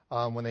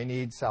when they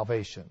need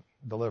salvation,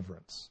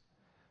 deliverance.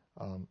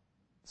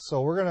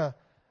 So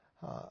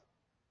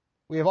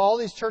we have all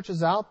these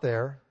churches out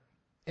there,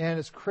 and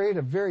it's created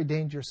a very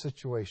dangerous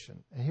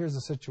situation. And here's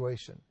the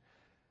situation.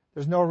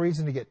 There's no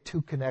reason to get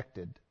too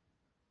connected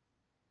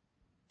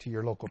to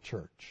your local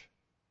church.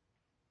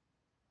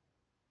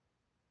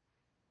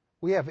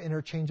 We have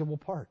interchangeable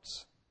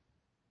parts.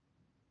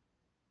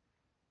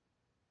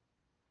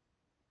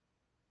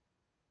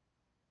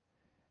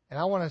 And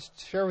I want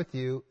to share with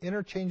you,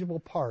 interchangeable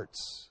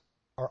parts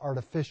are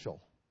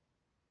artificial,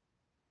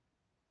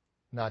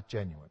 not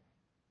genuine.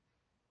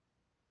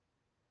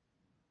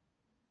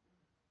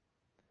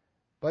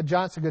 Bud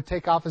Johnson could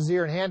take off his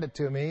ear and hand it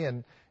to me,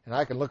 and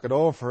I could look it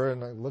over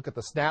and look at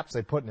the snaps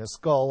they put in his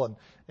skull, and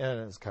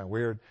it's kind of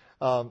weird.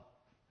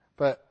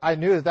 But I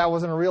knew that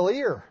wasn't a real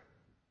ear.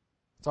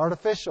 It's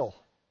artificial.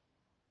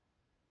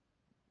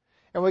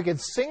 And we can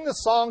sing the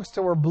songs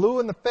till we're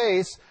blue in the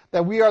face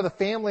that we are the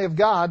family of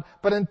God,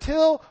 but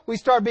until we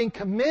start being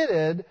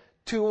committed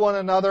to one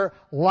another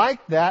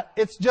like that,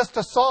 it's just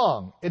a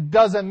song. It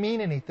doesn't mean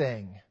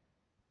anything.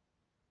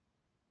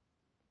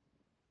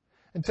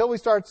 Until we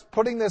start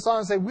putting this on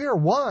and say, we are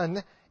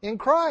one in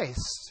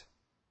Christ.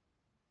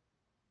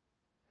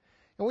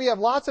 And we have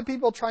lots of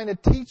people trying to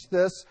teach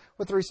this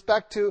with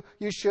respect to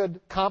you should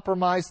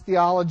compromise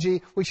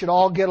theology. We should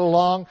all get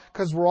along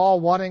because we're all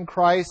one in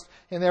Christ.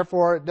 And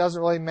therefore it doesn't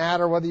really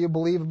matter whether you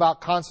believe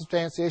about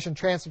consubstantiation,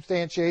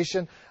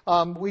 transubstantiation.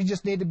 We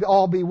just need to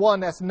all be one.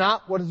 That's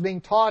not what is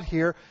being taught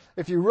here.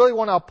 If you really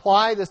want to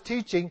apply this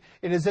teaching,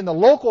 it is in the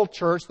local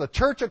church, the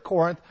Church of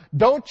Corinth.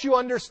 Don't you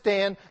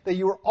understand that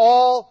you are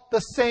all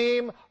the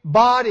same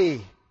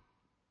body?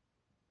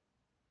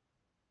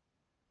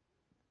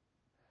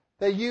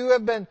 That you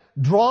have been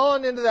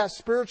drawn into that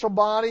spiritual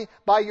body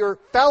by your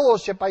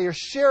fellowship, by your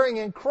sharing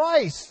in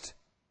Christ.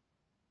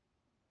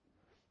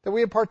 That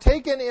we have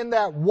partaken in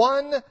that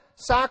one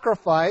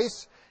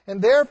sacrifice,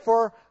 and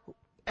therefore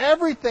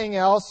everything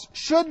else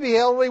should be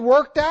able to be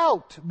worked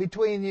out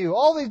between you.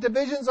 All these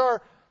divisions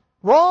are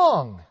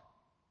wrong.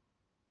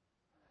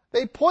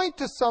 They point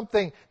to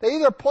something. They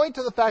either point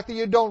to the fact that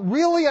you don't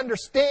really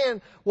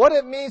understand what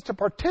it means to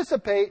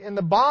participate in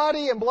the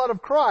body and blood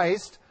of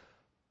Christ,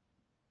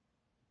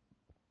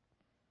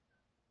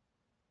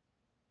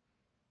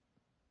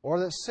 or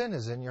that sin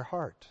is in your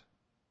heart.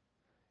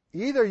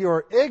 Either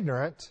you're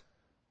ignorant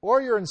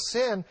or you're in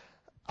sin.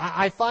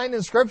 I find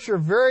in Scripture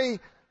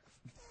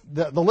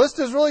the list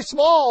is really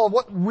small of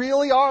what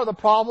really are the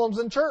problems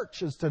in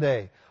churches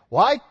today.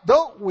 Why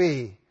don't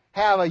we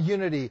have a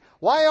unity?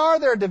 Why are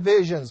there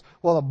divisions?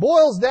 Well, it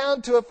boils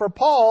down to it for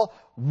Paul,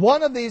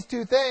 one of these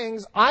two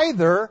things.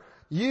 Either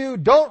you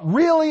don't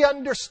really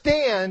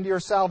understand your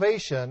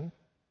salvation,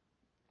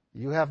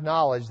 you have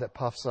knowledge that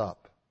puffs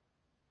up,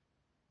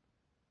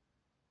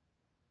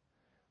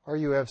 or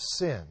you have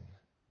sin.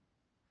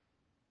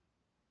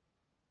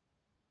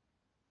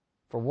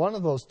 For one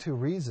of those two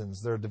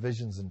reasons, there are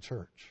divisions in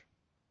church.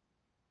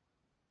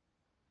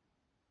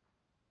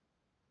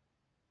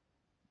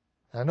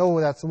 I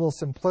know that's a little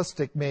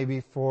simplistic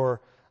maybe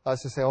for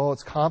us to say, oh,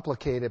 it's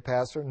complicated,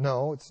 Pastor.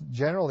 No, it's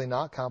generally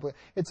not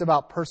complicated. It's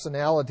about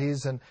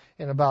personalities and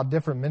about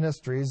different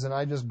ministries, and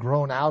I just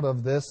grown out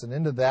of this and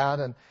into that.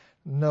 And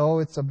no,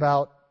 it's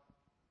about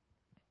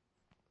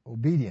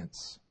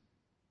obedience.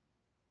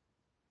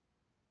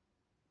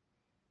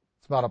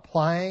 It's about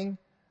applying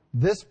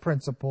this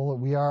principle that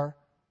we are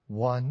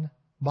one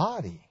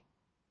body.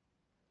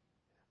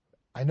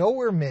 I know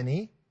we're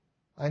many.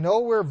 I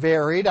know we're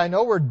varied. I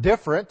know we're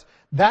different.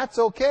 That's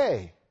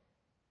okay.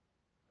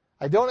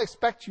 I don't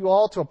expect you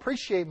all to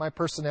appreciate my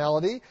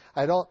personality.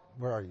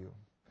 Where are you?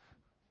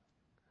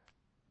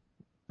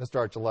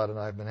 Mr. Archuleta and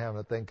I have been having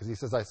a thing because he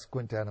says I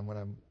squint at him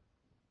when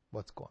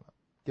what's going on?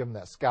 Give him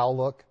that scowl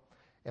look.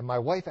 And my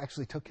wife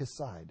actually took his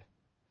side.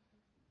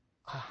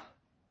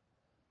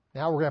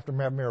 Now we're going to have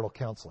to have marital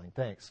counseling.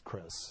 Thanks,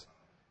 Chris.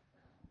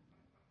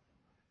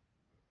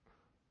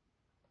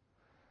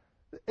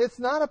 It's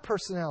not a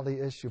personality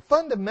issue.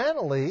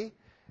 Fundamentally,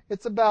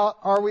 it's about,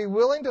 are we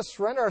willing to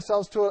surrender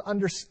ourselves to an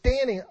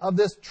understanding of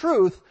this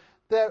truth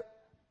that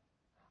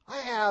I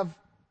have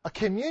a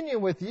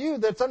communion with you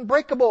that's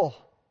unbreakable.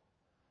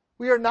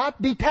 We are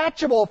not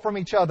detachable from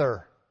each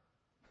other.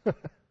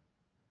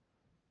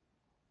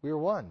 We are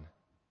one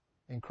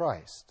in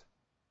Christ.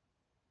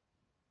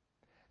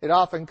 It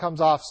often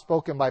comes off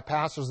spoken by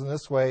pastors in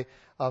this way.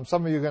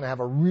 Some of you are going to have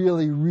a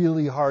really,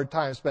 really hard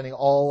time spending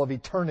all of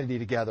eternity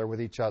together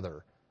with each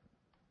other.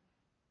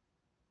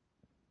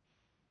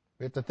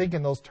 We have to think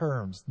in those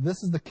terms.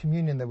 This is the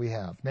communion that we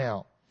have.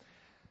 Now,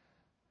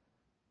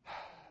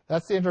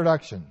 that's the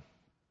introduction.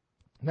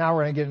 Now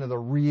we're going to get into the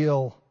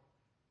real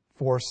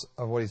force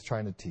of what he's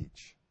trying to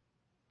teach.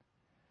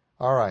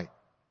 All right.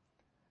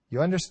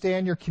 You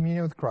understand your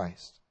communion with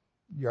Christ.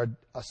 Your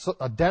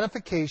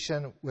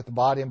identification with the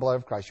body and blood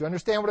of Christ. You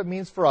understand what it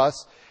means for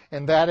us,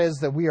 and that is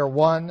that we are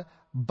one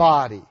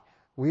body.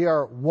 We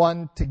are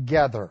one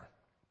together.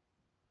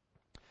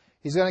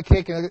 He's going to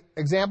take an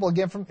example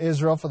again from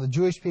Israel for the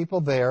Jewish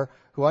people there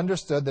who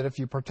understood that if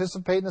you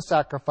participate in the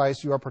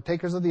sacrifice, you are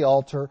partakers of the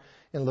altar.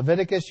 In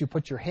Leviticus, you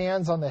put your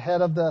hands on the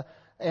head of the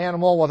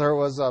animal, whether it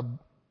was a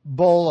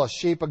bull, a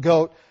sheep, a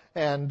goat,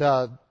 and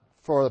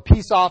for the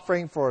peace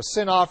offering, for a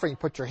sin offering, you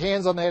put your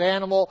hands on that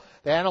animal.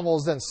 The animal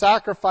is then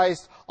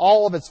sacrificed.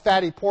 All of its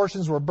fatty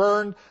portions were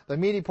burned. The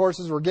meaty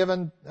portions were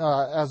given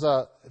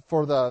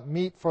for the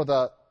meat for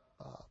the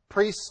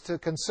priests to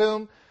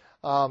consume.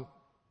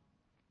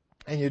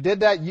 And you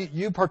did that.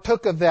 You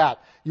partook of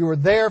that. You were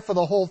there for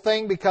the whole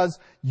thing because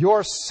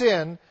your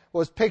sin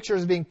was pictured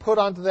as being put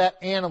onto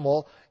that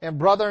animal. And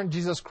brethren,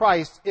 Jesus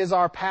Christ is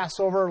our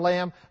Passover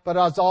lamb, but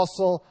is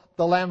also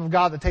the Lamb of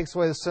God that takes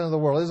away the sin of the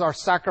world. It is our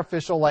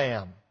sacrificial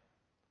lamb.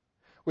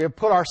 We have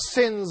put our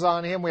sins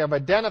on Him. We have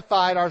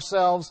identified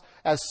ourselves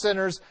as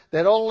sinners,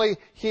 that only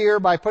here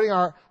by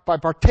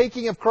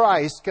partaking of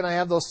Christ can I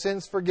have those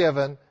sins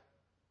forgiven.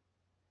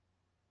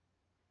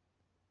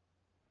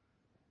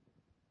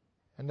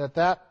 And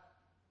that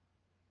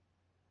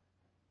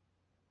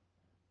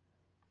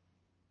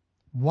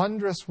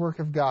wondrous work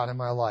of God in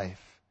my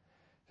life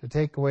to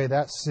take away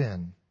that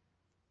sin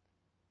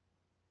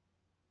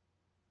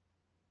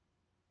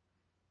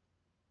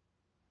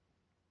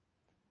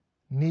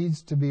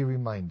needs to be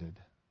reminded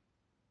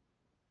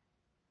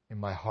in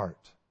my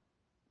heart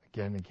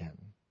again and again.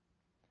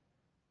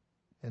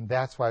 And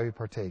that's why we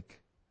partake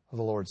of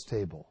the Lord's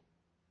table.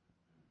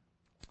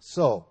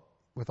 So,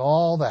 with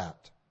all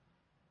that,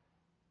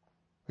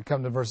 we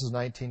come to verses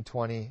 19,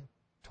 20,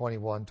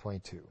 21,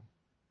 22.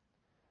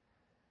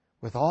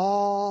 With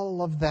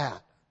all of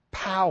that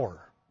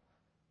power,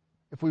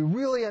 if we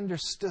really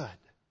understood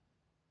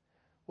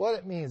what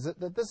it means,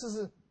 that this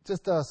isn't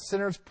just a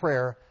sinner's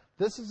prayer,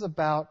 this is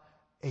about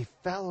a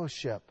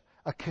fellowship,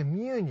 a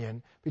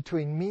communion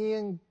between me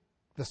and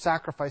the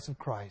sacrifice of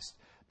Christ,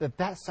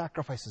 that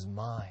sacrifice is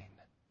mine.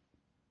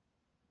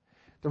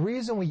 The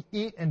reason we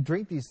eat and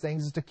drink these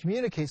things is to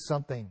communicate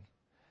something.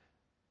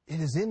 It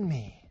is in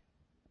me.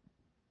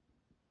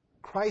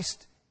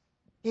 Christ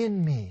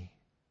in me,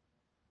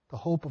 the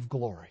hope of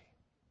glory.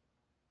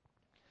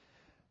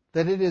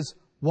 That it is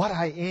what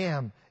I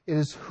am. It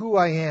is who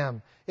I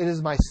am. It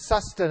is my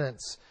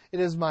sustenance. It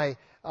is my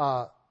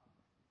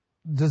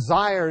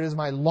desire. It is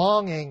my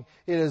longing.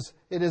 It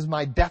is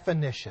my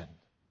definition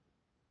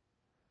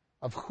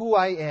of who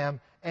I am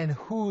and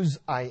whose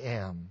I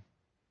am.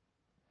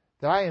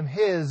 That I am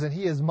His and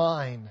He is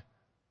mine.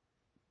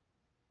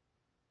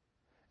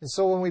 And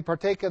so when we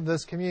partake of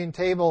this communion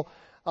table,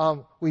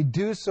 we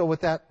do so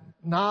with that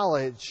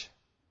knowledge.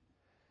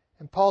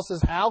 And Paul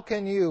says, how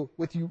can you,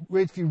 if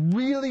you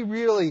really,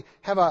 really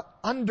have an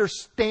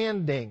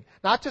understanding,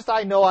 not just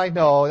I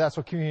know, that's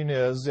what communion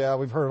is, yeah,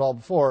 we've heard it all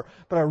before,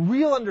 but a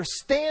real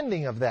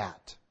understanding of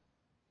that.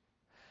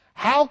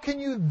 How can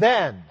you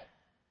then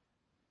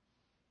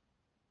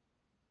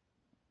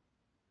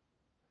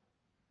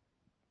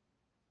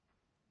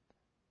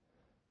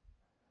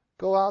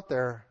go out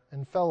there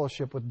and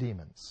fellowship with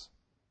demons?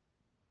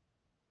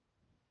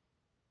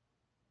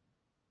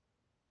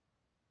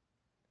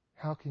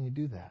 How can you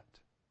do that?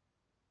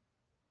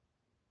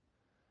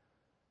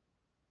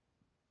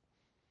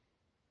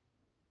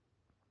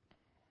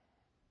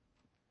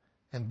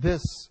 And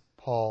this,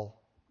 Paul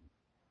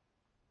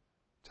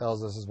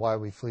tells us, is why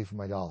we flee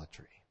from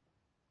idolatry.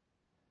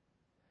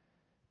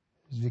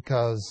 It's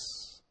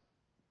because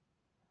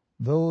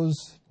those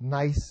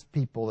nice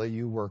people that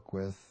you work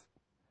with,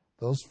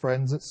 those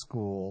friends at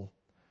school,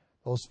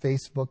 those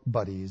Facebook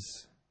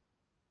buddies,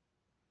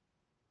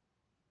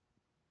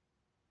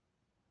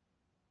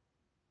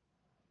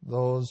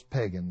 those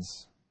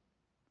pagans,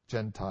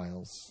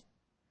 Gentiles,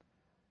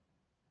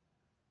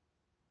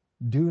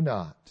 do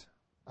not,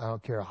 I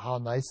don't care how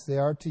nice they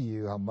are to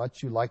you, how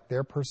much you like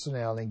their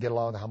personality and get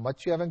along, how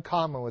much you have in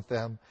common with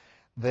them,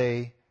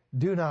 they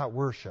do not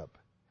worship.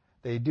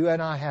 They do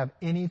not have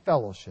any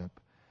fellowship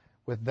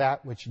with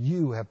that which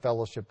you have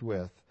fellowshiped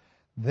with.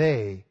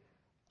 They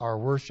are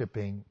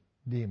worshiping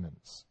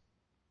demons.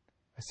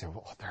 I say,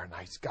 well, they're a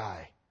nice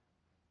guy.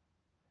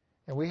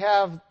 And we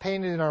have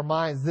painted in our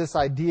minds this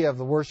idea of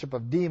the worship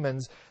of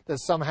demons, that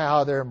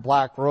somehow they're in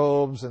black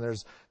robes and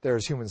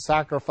there's human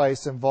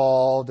sacrifice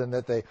involved, and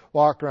that they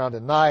walk around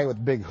at night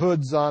with big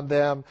hoods on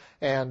them,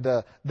 and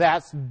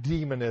that's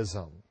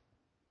demonism.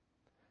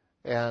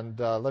 And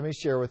let me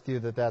share with you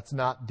that that's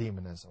not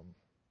demonism.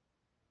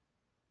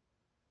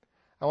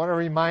 I want to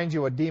remind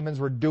you what demons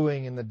were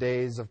doing in the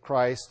days of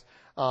Christ.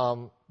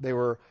 They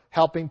were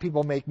helping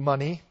people make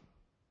money.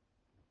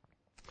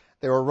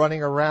 They were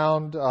running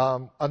around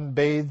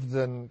unbathed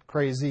and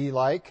crazy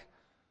like,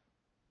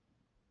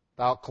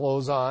 without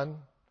clothes on,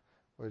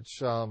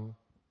 which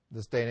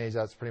this day and age,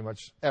 that's pretty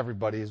much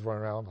everybody is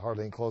running around,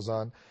 hardly any clothes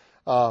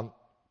on.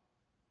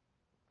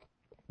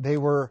 They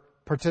were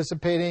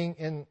participating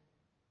in,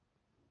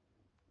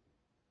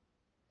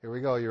 here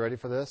we go, you ready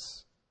for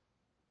this?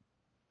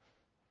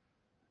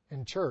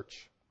 In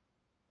church.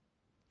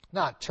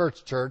 Not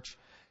church,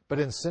 but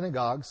in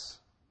synagogues.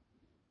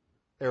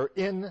 They were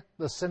in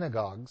the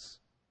synagogues.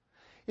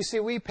 You see,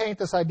 we paint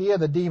this idea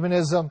that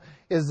demonism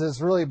is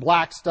this really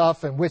black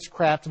stuff and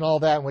witchcraft and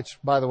all that, which,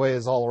 by the way,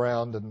 is all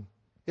around, and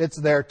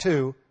it's there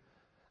too.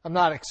 I'm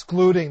not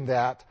excluding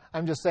that.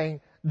 I'm just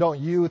saying, don't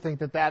you think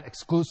that that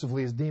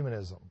exclusively is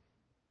demonism?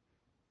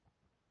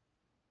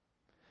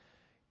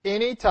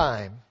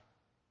 Anytime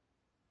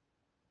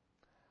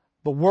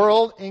the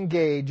world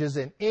engages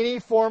in any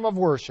form of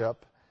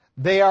worship,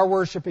 they are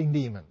worshiping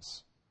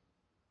demons.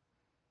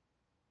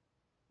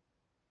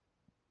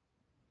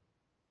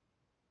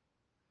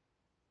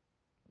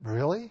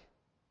 Really?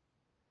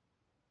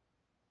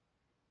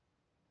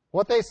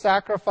 What they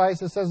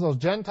sacrifice, it says those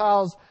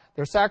Gentiles,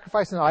 they're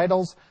sacrificing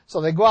idols. So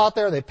they go out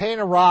there, they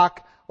paint a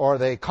rock, or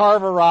they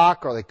carve a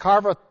rock, or they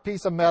carve a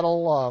piece of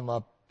metal,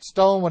 a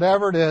stone,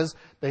 whatever it is.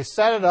 They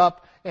set it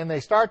up, and they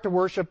start to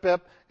worship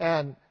it.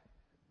 And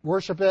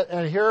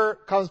here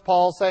comes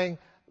Paul saying,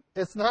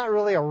 it's not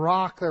really a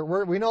rock.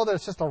 We know that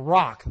it's just a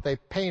rock that they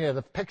painted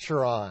a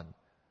picture on.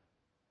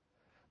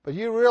 But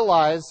you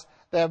realize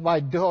that by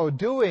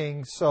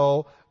doing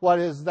so, what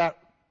is that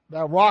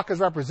rock is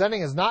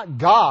representing is not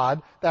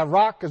God. That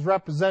rock is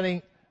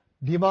representing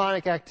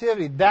demonic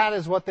activity. That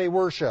is what they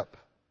worship.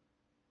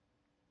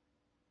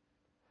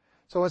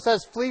 So it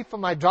says, flee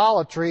from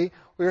idolatry.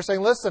 We are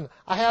saying, listen,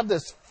 I have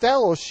this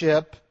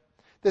fellowship,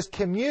 this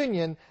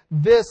communion,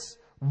 this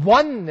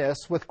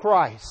oneness with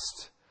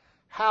Christ.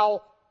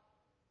 How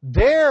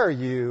dare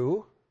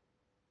you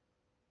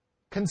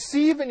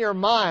conceive in your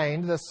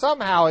mind that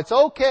somehow it's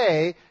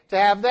okay to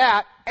have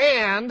that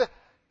and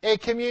a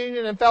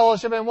communion and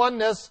fellowship and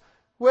oneness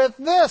with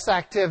this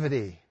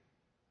activity.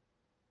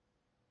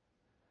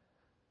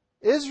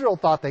 Israel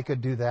thought they could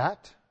do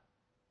that.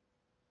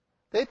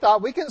 They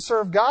thought we can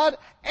serve God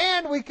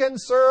and we can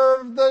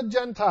serve the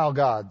Gentile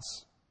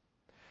gods.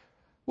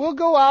 We'll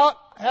go out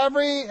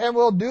and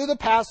we'll do the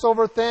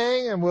Passover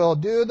thing and we'll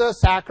do the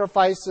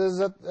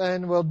sacrifices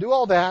and we'll do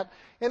all that.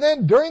 And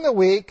then during the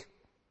week,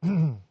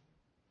 we'll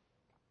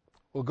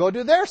go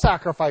do their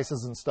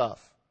sacrifices and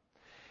stuff.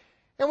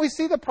 And we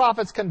see the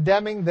prophets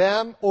condemning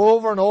them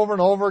over and over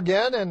and over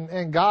again,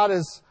 and God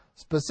is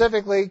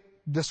specifically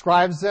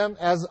describes them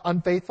as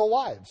unfaithful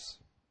wives.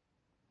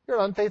 You're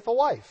an unfaithful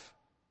wife.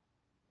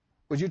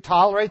 Would you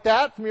tolerate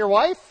that from your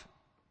wife?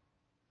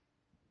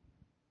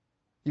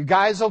 You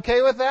guys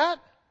okay with that?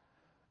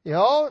 You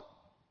know,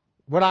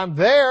 when I'm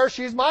there,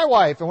 she's my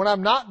wife, and when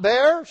I'm not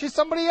there, she's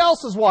somebody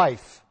else's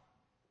wife.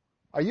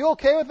 Are you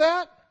okay with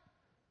that?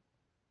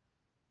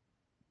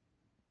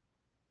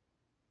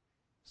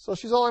 So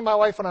she's only my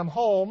wife when I'm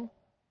home.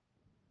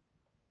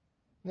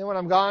 And then when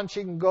I'm gone,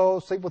 she can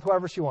go sleep with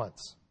whoever she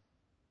wants.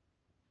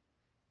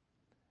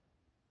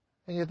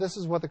 And yet this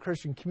is what the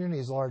Christian community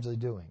is largely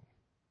doing.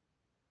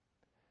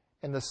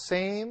 And the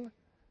same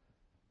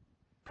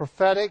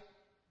prophetic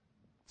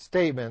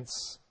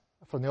statements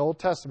from the Old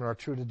Testament are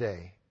true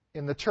today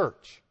in the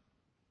church.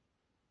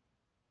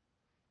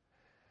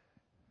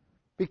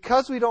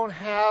 Because we don't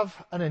have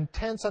an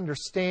intense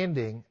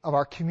understanding of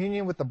our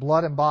communion with the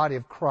blood and body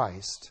of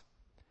Christ,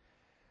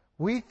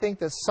 we think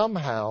that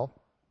somehow,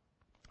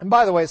 and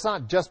by the way, it's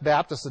not just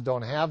Baptists that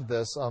don't have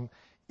this.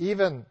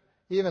 Even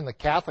the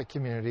Catholic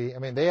community, I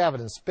mean, they have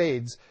it in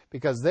spades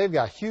because they've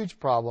got huge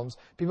problems.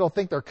 People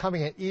think they're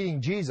coming and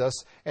eating Jesus,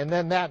 and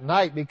then that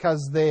night,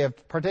 because they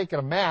have partaken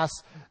of Mass,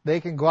 they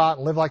can go out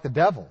and live like the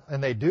devil,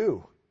 and they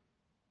do.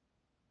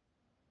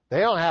 They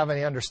don't have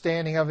any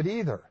understanding of it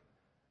either.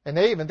 And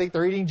they even think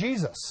they're eating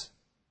Jesus.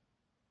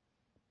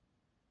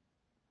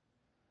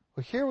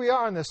 Well, here we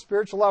are on this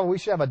spiritual level. We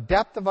should have a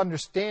depth of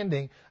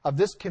understanding of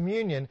this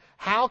communion.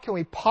 How can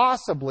we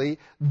possibly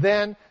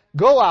then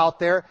go out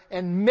there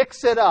and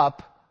mix it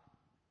up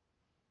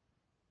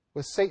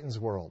with Satan's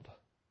world?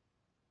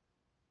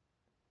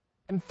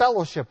 And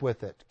fellowship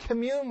with it,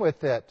 commune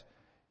with it,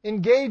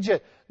 engage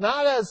it,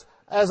 not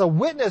as a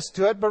witness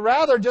to it, but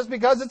rather just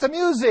because it's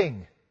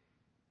amusing.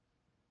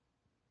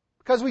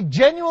 Because we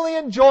genuinely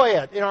enjoy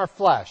it in our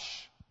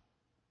flesh.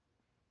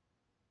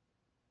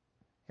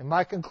 And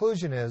my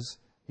conclusion is,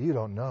 you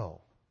don't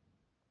know.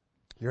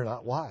 You're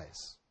not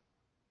wise.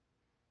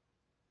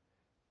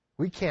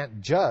 We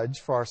can't judge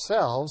for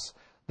ourselves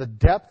the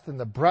depth and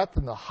the breadth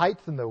and the height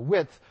and the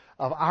width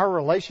of our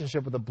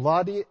relationship with the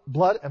blood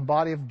and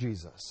body of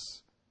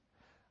Jesus.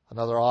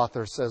 Another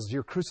author says,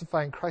 you're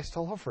crucifying Christ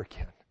all over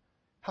again.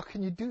 How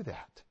can you do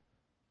that?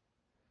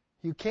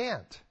 You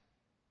can't.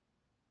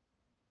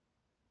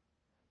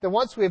 That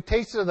once we have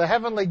tasted of the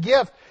heavenly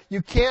gift,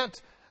 you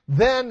can't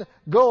then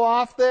go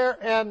off there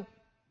and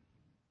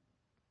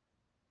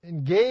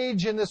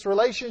engage in this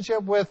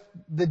relationship with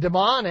the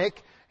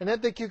demonic and then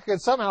think you could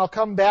somehow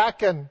come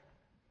back and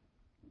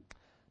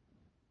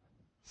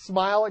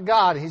smile at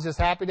God. He's just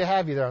happy to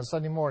have you there on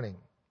Sunday morning.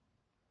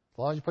 As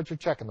long as you put your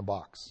check in the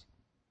box.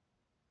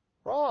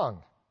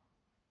 Wrong.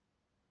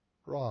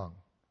 Wrong.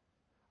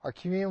 Our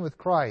communion with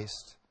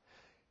Christ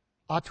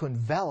ought to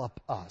envelop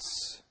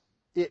us.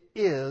 It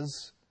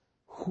is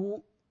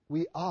who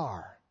we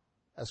are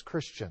as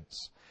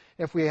Christians.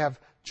 If we have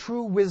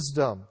true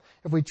wisdom,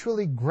 if we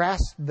truly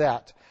grasp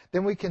that,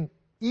 then we can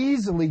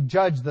easily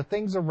judge the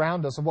things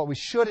around us of what we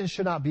should and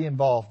should not be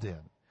involved in.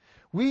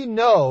 We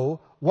know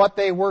what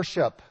they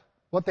worship,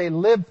 what they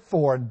live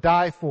for and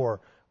die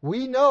for.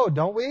 We know,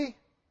 don't we?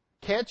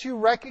 Can't you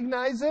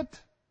recognize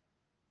it?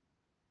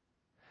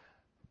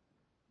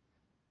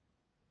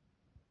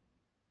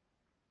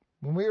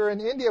 When we were in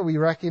India, we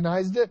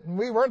recognized it, and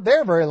we weren't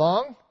there very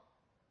long.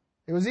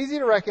 It was easy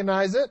to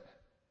recognize it.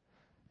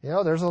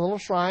 There's a little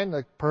shrine.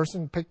 The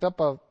person picked up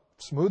a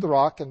smooth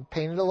rock and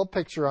painted a little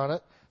picture on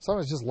it.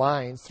 Sometimes just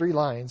lines, 3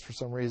 lines for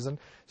some reason.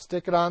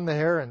 Stick it on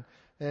there, and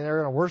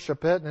they're going to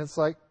worship it. And it's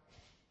like,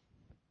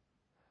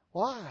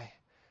 why?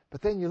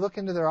 But then you look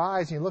into their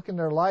eyes, and you look in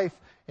their life,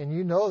 and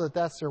you know that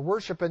that's their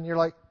worship, and you're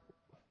like,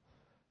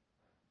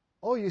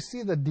 oh, you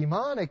see the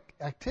demonic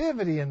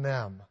activity in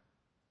them.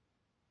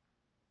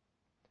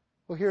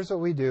 Well, here's what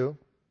we do.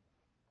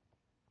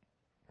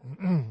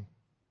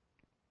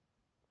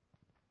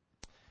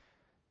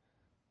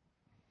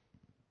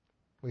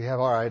 We have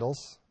our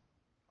idols.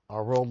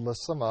 Our world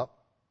lifts them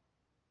up.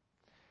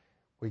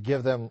 We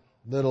give them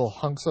little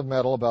hunks of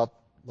metal about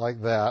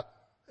like that,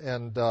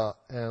 and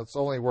it's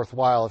only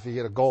worthwhile if you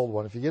get a gold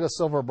one. If you get a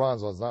silver or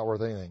bronze one, it's not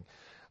worth anything.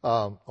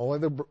 Only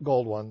the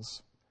gold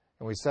ones,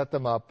 and we set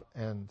them up,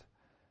 and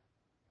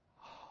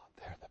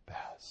they're the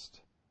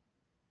best.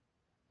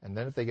 And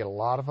then if they get a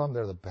lot of them,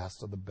 they're the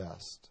best of the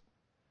best.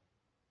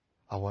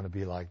 I want to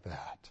be like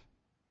that.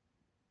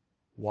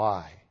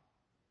 Why?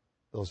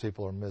 Those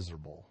people are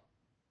miserable.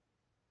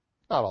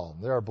 Not all of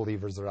them. There are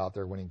believers that are out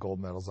there winning gold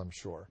medals, I'm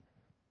sure.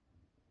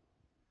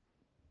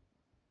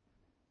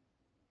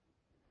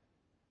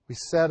 We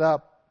set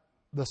up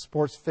the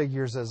sports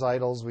figures as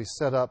idols. We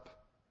set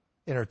up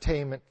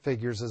entertainment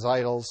figures as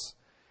idols.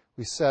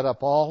 We set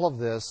up all of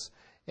this,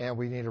 and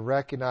we need to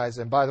recognize,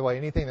 and by the way,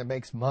 anything that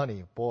makes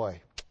money,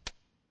 boy,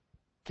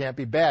 can't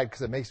be bad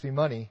because it makes me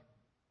money.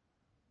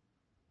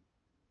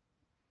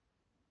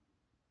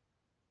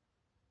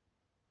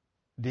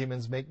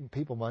 Demons making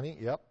people money?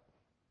 Yep.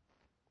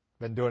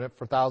 Been doing it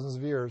for thousands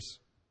of years.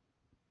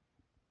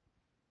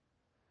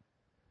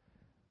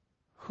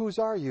 Whose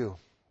are you?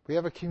 We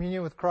have a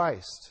communion with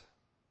Christ.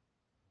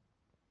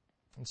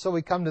 And so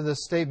we come to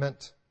this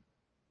statement.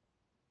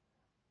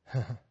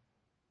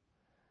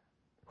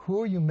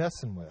 Who are you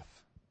messing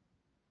with?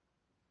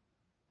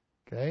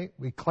 Okay,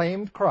 we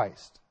claimed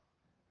Christ.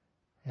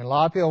 And a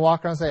lot of people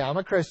walk around and say, I'm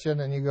a Christian.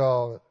 And you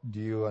go, do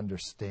you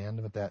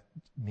understand what that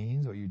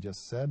means, what you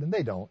just said? And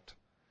they don't.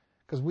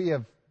 Because we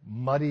have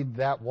muddied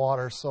that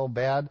water so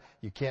bad,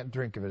 you can't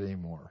drink of it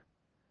anymore.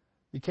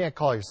 You can't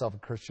call yourself a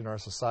Christian in our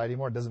society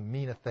anymore. It doesn't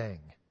mean a thing.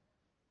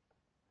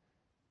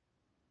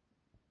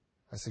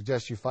 I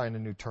suggest you find a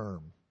new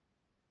term.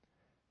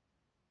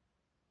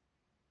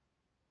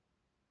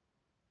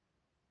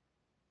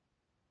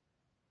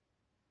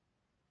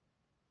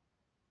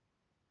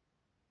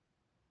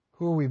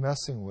 Who are we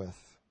messing with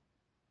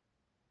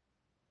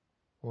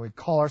when we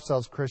call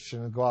ourselves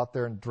Christian and go out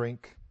there and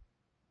drink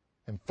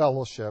and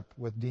fellowship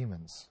with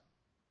demons?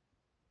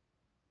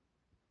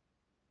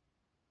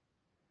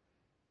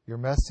 You're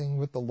messing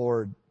with the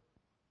Lord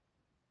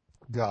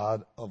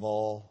God of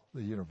all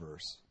the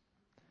universe.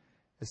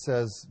 It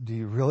says, do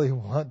you really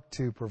want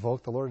to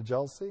provoke the Lord to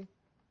jealousy?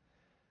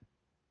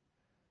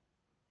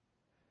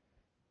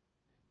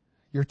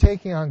 You're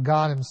taking on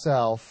God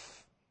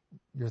Himself.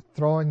 You're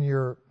throwing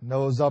your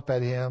nose up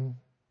at Him.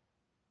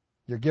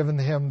 You're giving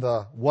Him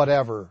the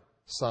whatever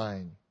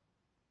sign.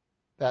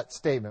 That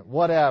statement,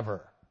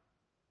 whatever.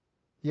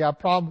 You have a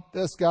problem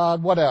with this,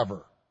 God?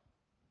 Whatever.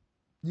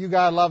 You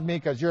gotta love me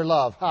because you're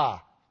love.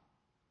 Ha!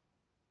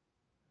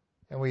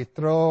 And we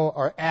throw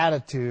our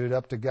attitude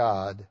up to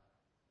God.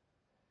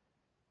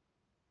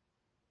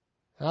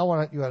 And I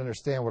want you to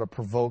understand what a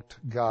provoked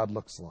God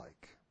looks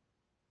like.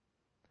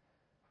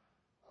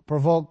 A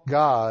provoked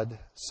God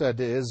said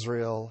to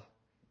Israel,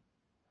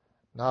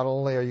 not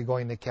only are you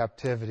going to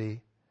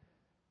captivity,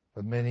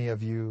 but many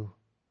of you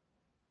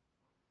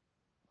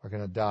are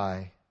going to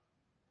die,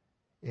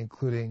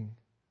 including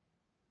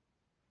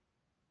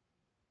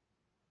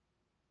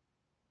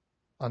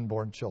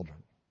unborn children.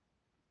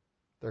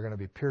 They're going to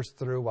be pierced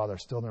through while they're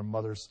still in their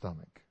mother's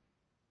stomach.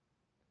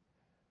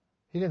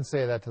 He didn't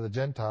say that to the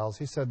Gentiles.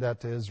 He said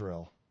that to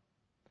Israel.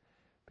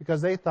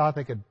 Because they thought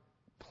they could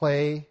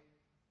play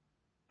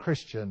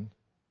Christian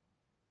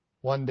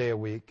one day a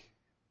week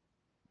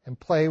and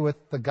play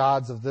with the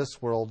gods of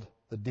this world,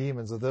 the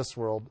demons of this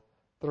world,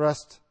 the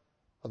rest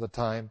of the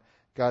time.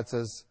 God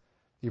says,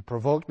 you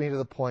provoked me to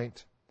the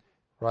point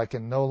where I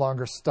can no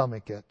longer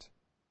stomach it.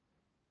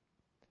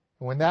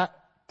 And when that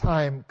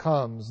time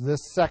comes,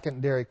 this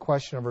secondary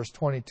question of verse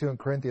 22 in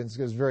Corinthians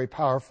is very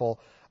powerful.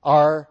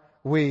 Are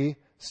we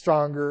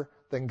stronger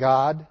than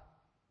God?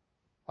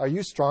 Are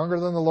you stronger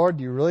than the Lord?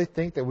 Do you really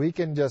think that we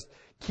can just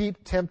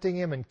keep tempting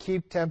Him and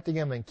keep tempting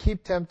Him and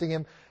keep tempting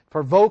Him,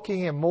 provoking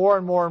Him more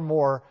and more and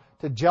more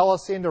to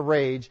jealousy and to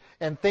rage,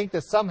 and think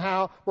that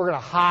somehow we're going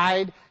to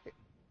hide?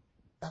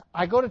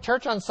 I go to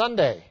church on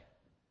Sunday.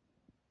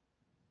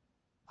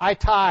 I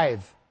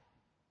tithe.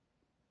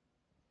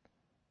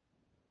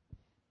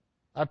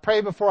 I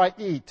pray before I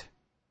eat.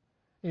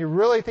 You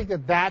really think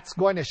that that's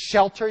going to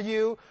shelter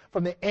you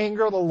from the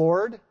anger of the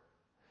Lord?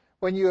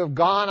 When you have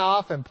gone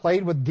off and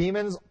played with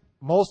demons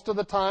most of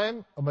the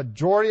time, a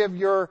majority of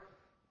your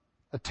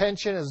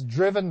attention is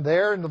driven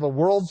there into the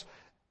world's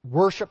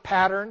worship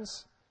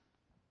patterns.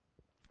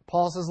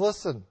 Paul says,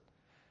 listen,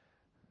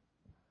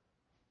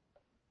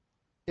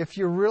 if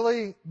you're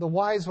really the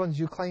wise ones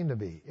you claim to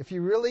be, if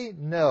you really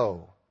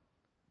know,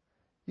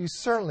 you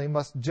certainly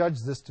must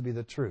judge this to be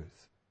the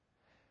truth.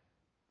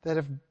 That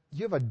if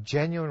you have a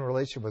genuine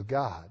relationship with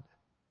God,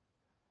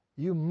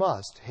 you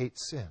must hate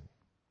sin.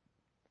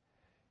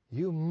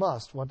 You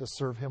must want to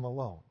serve Him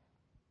alone.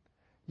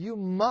 You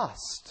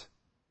must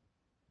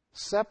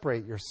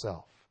separate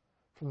yourself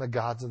from the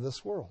gods of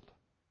this world.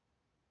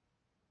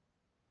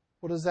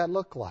 What does that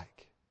look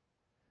like?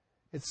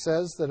 It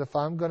says that if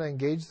I'm going to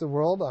engage the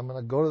world, I'm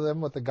going to go to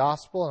them with the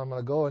gospel, and I'm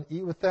going to go and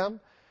eat with them,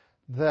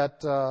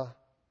 that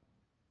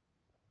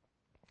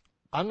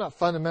I'm not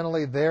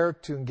fundamentally there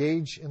to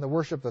engage in the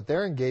worship that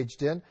they're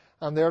engaged in.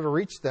 I'm there to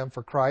reach them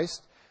for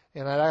Christ.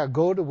 And I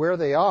go to where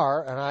they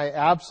are, and I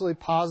absolutely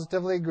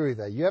positively agree with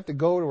that. You have to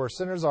go to where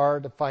sinners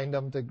are to find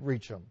them, to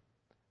reach them.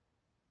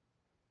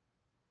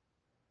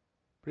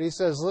 But he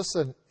says,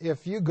 listen,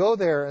 if you go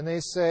there and they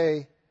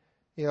say,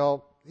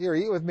 you're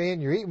eating with me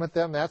and you're eating with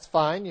them, that's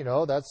fine,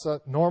 that's a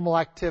normal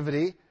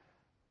activity.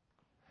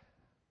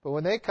 But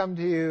when they come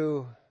to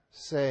you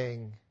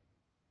saying,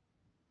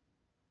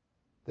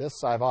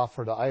 this I've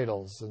offered to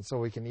idols, and so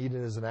we can eat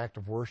it as an act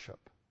of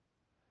worship,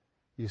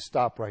 you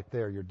stop right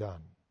there, you're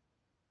done.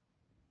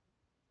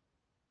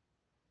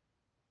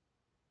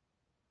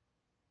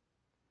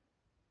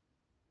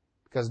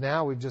 Because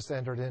now we've just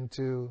entered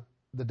into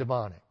the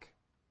demonic.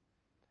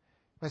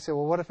 I say,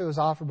 well, what if it was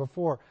offered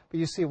before?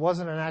 But you see, it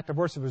wasn't an act of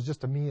worship, it was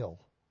just a meal.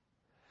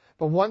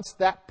 But once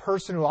that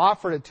person who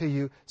offered it to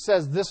you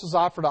says this was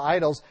offered to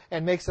idols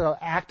and makes it an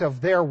act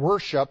of their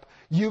worship,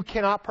 you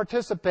cannot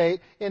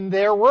participate in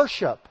their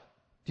worship.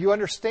 Do you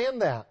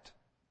understand that?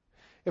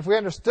 If we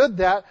understood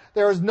that,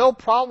 there is no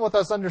problem with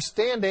us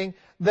understanding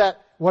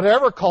that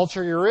whatever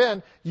culture you're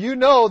in, you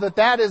know that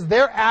that is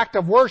their act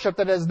of worship,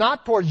 that is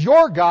not towards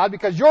your God,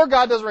 because your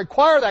God doesn't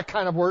require that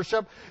kind of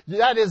worship.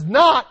 That is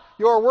not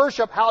your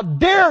worship. How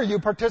dare you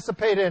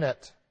participate in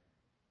it?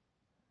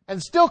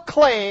 And still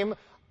claim,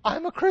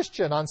 I'm a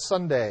Christian on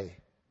Sunday.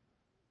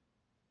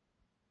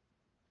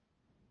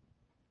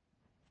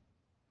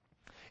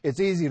 It's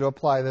easy to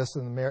apply this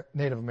in the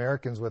Native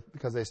Americans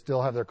because they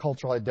still have their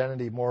cultural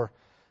identity more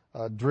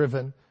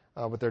driven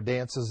with their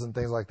dances and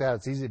things like that.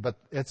 It's easy, but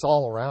it's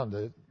all around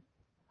it.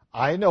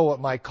 I know what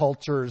my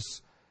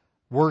culture's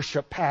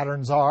worship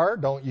patterns are,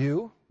 don't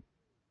you?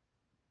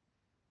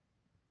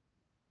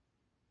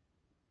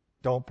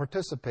 Don't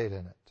participate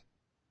in it.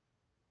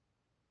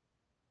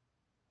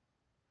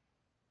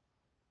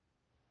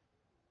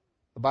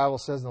 The Bible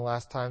says in the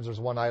last times there's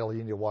one idol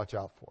you need to watch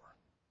out for.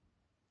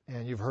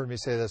 And you've heard me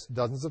say this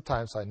dozens of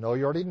times, so I know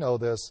you already know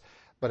this,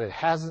 but it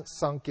hasn't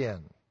sunk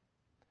in.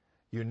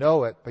 You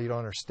know it, but you don't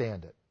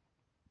understand it.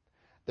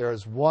 There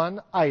is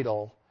one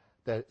idol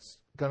that's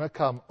going to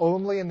come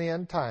only in the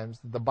end times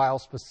that the Bible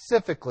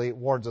specifically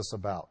warns us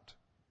about.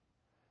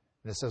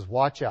 And it says,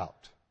 watch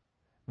out.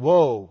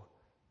 Woe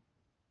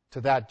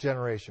to that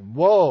generation.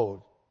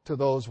 Woe to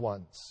those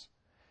ones.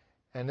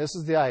 And this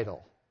is the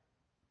idol.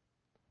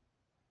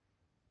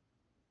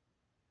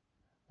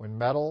 When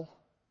metal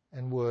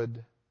and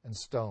wood and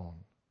stone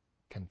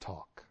can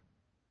talk.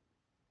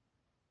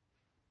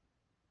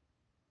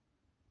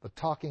 The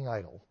talking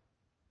idol.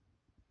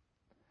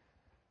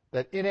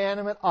 That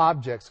inanimate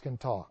objects can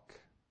talk.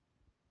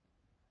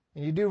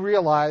 And you do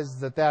realize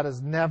that that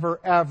has never,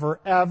 ever,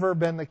 ever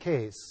been the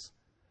case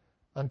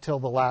until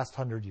the last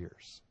 100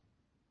 years.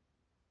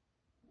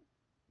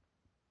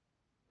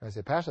 And I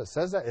say, Pastor, it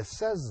says that? It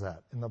says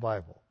that in the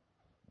Bible.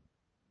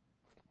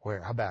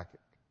 Where? Habakkuk.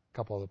 A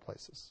couple other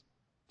places.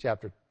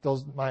 Chapter.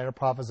 Those minor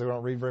prophets that we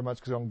don't read very much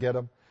because we don't get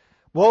them.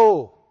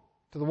 Woe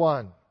to the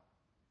one.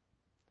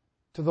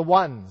 To the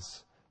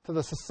ones. To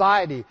the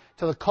society.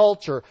 To the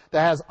culture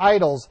that has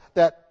idols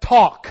that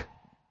talk.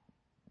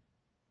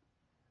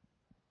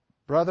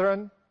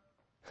 Brethren,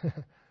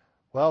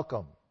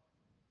 welcome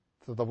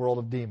to the world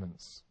of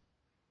demons.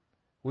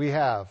 We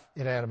have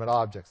inanimate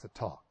objects that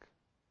talk.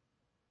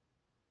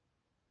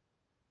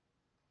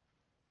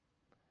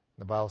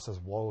 The Bible says,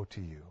 woe to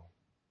you.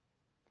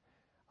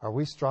 Are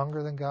we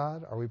stronger than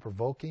God? Are we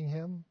provoking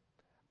Him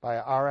by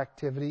our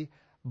activity,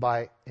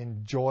 by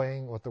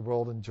enjoying what the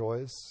world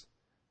enjoys?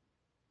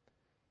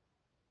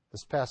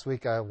 This past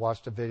week I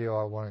watched a video.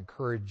 I want to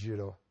encourage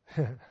you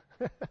to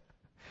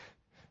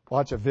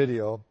watch a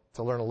video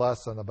to learn a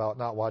lesson about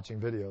not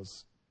watching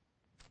videos.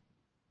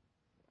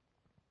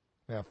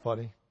 Yeah,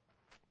 funny.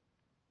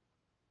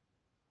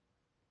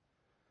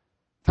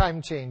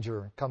 Time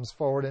changer comes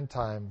forward in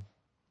time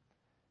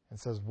and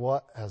says,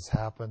 what has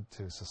happened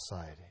to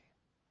society?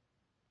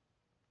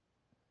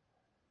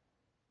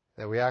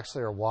 That we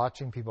actually are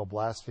watching people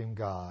blaspheme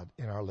God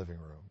in our living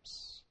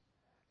rooms.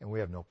 And we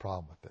have no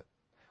problem with it.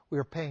 We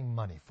are paying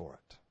money for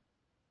it.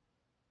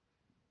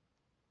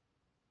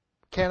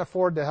 can't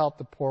afford to help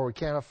the poor. We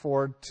can't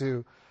afford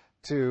to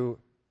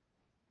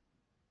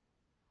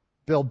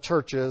build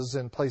churches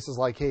in places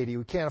like Haiti.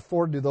 We can't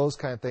afford to do those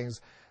kind of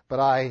things, but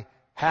I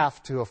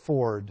have to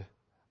afford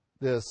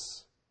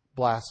this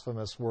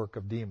blasphemous work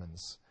of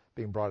demons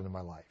being brought into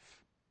my life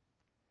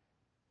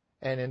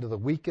and into the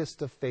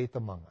weakest of faith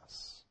among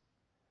us.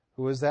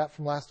 Who is that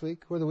from last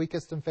week? Who are the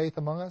weakest in faith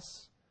among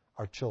us?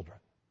 Our children.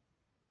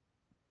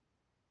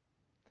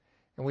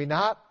 And we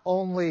not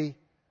only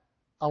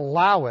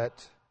allow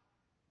it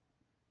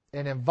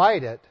and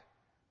invite it,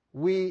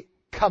 we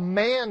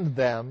command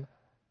them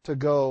to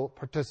go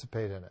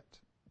participate in it.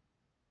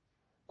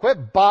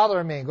 Quit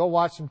bothering me and go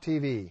watch some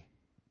TV.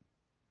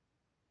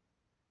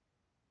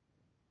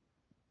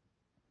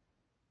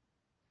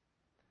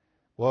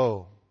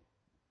 Woe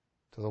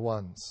to the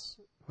ones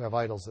who have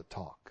idols that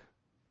talk,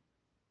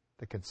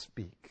 that can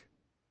speak.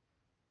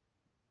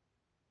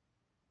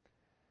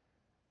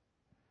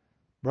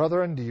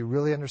 Brethren, do you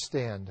really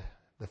understand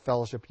the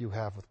fellowship you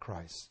have with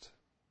Christ?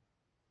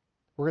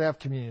 We're going to have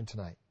communion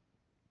tonight.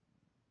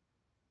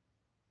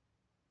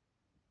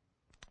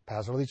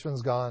 Pastor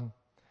Leachman's gone.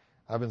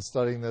 I've been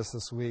studying this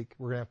week.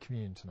 We're going to have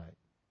communion tonight.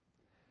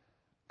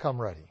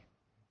 Come ready,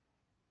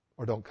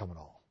 or don't come at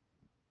all.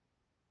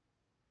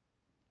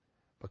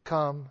 But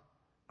come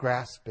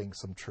grasping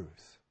some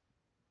truth,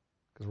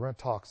 because we're going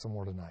to talk some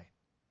more tonight.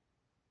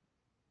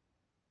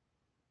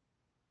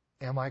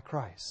 Am I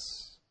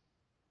Christ?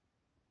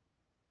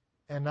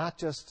 And not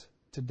just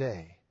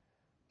today.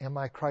 Am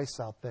I Christ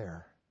out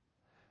there?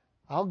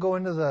 I'll go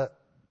into the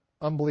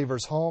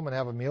unbeliever's home and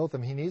have a meal with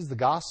him. He needs the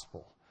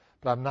gospel.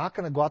 But I'm not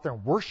going to go out there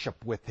and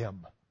worship with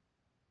him.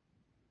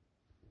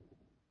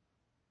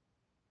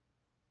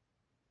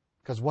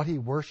 Because what he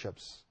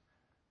worships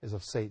is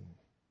of Satan.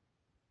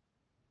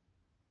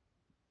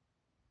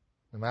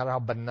 No matter how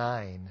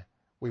benign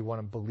we want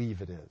to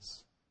believe it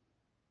is.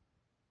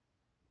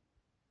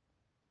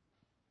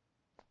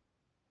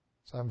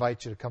 So I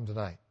invite you to come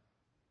tonight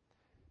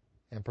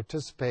and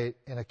participate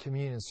in a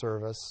communion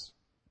service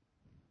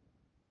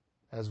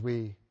as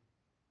we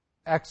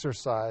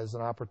exercise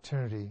an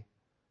opportunity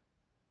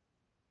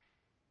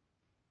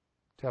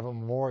to have a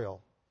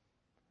memorial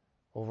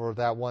over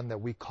that one that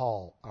we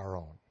call our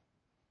own.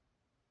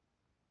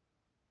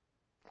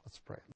 Let's pray.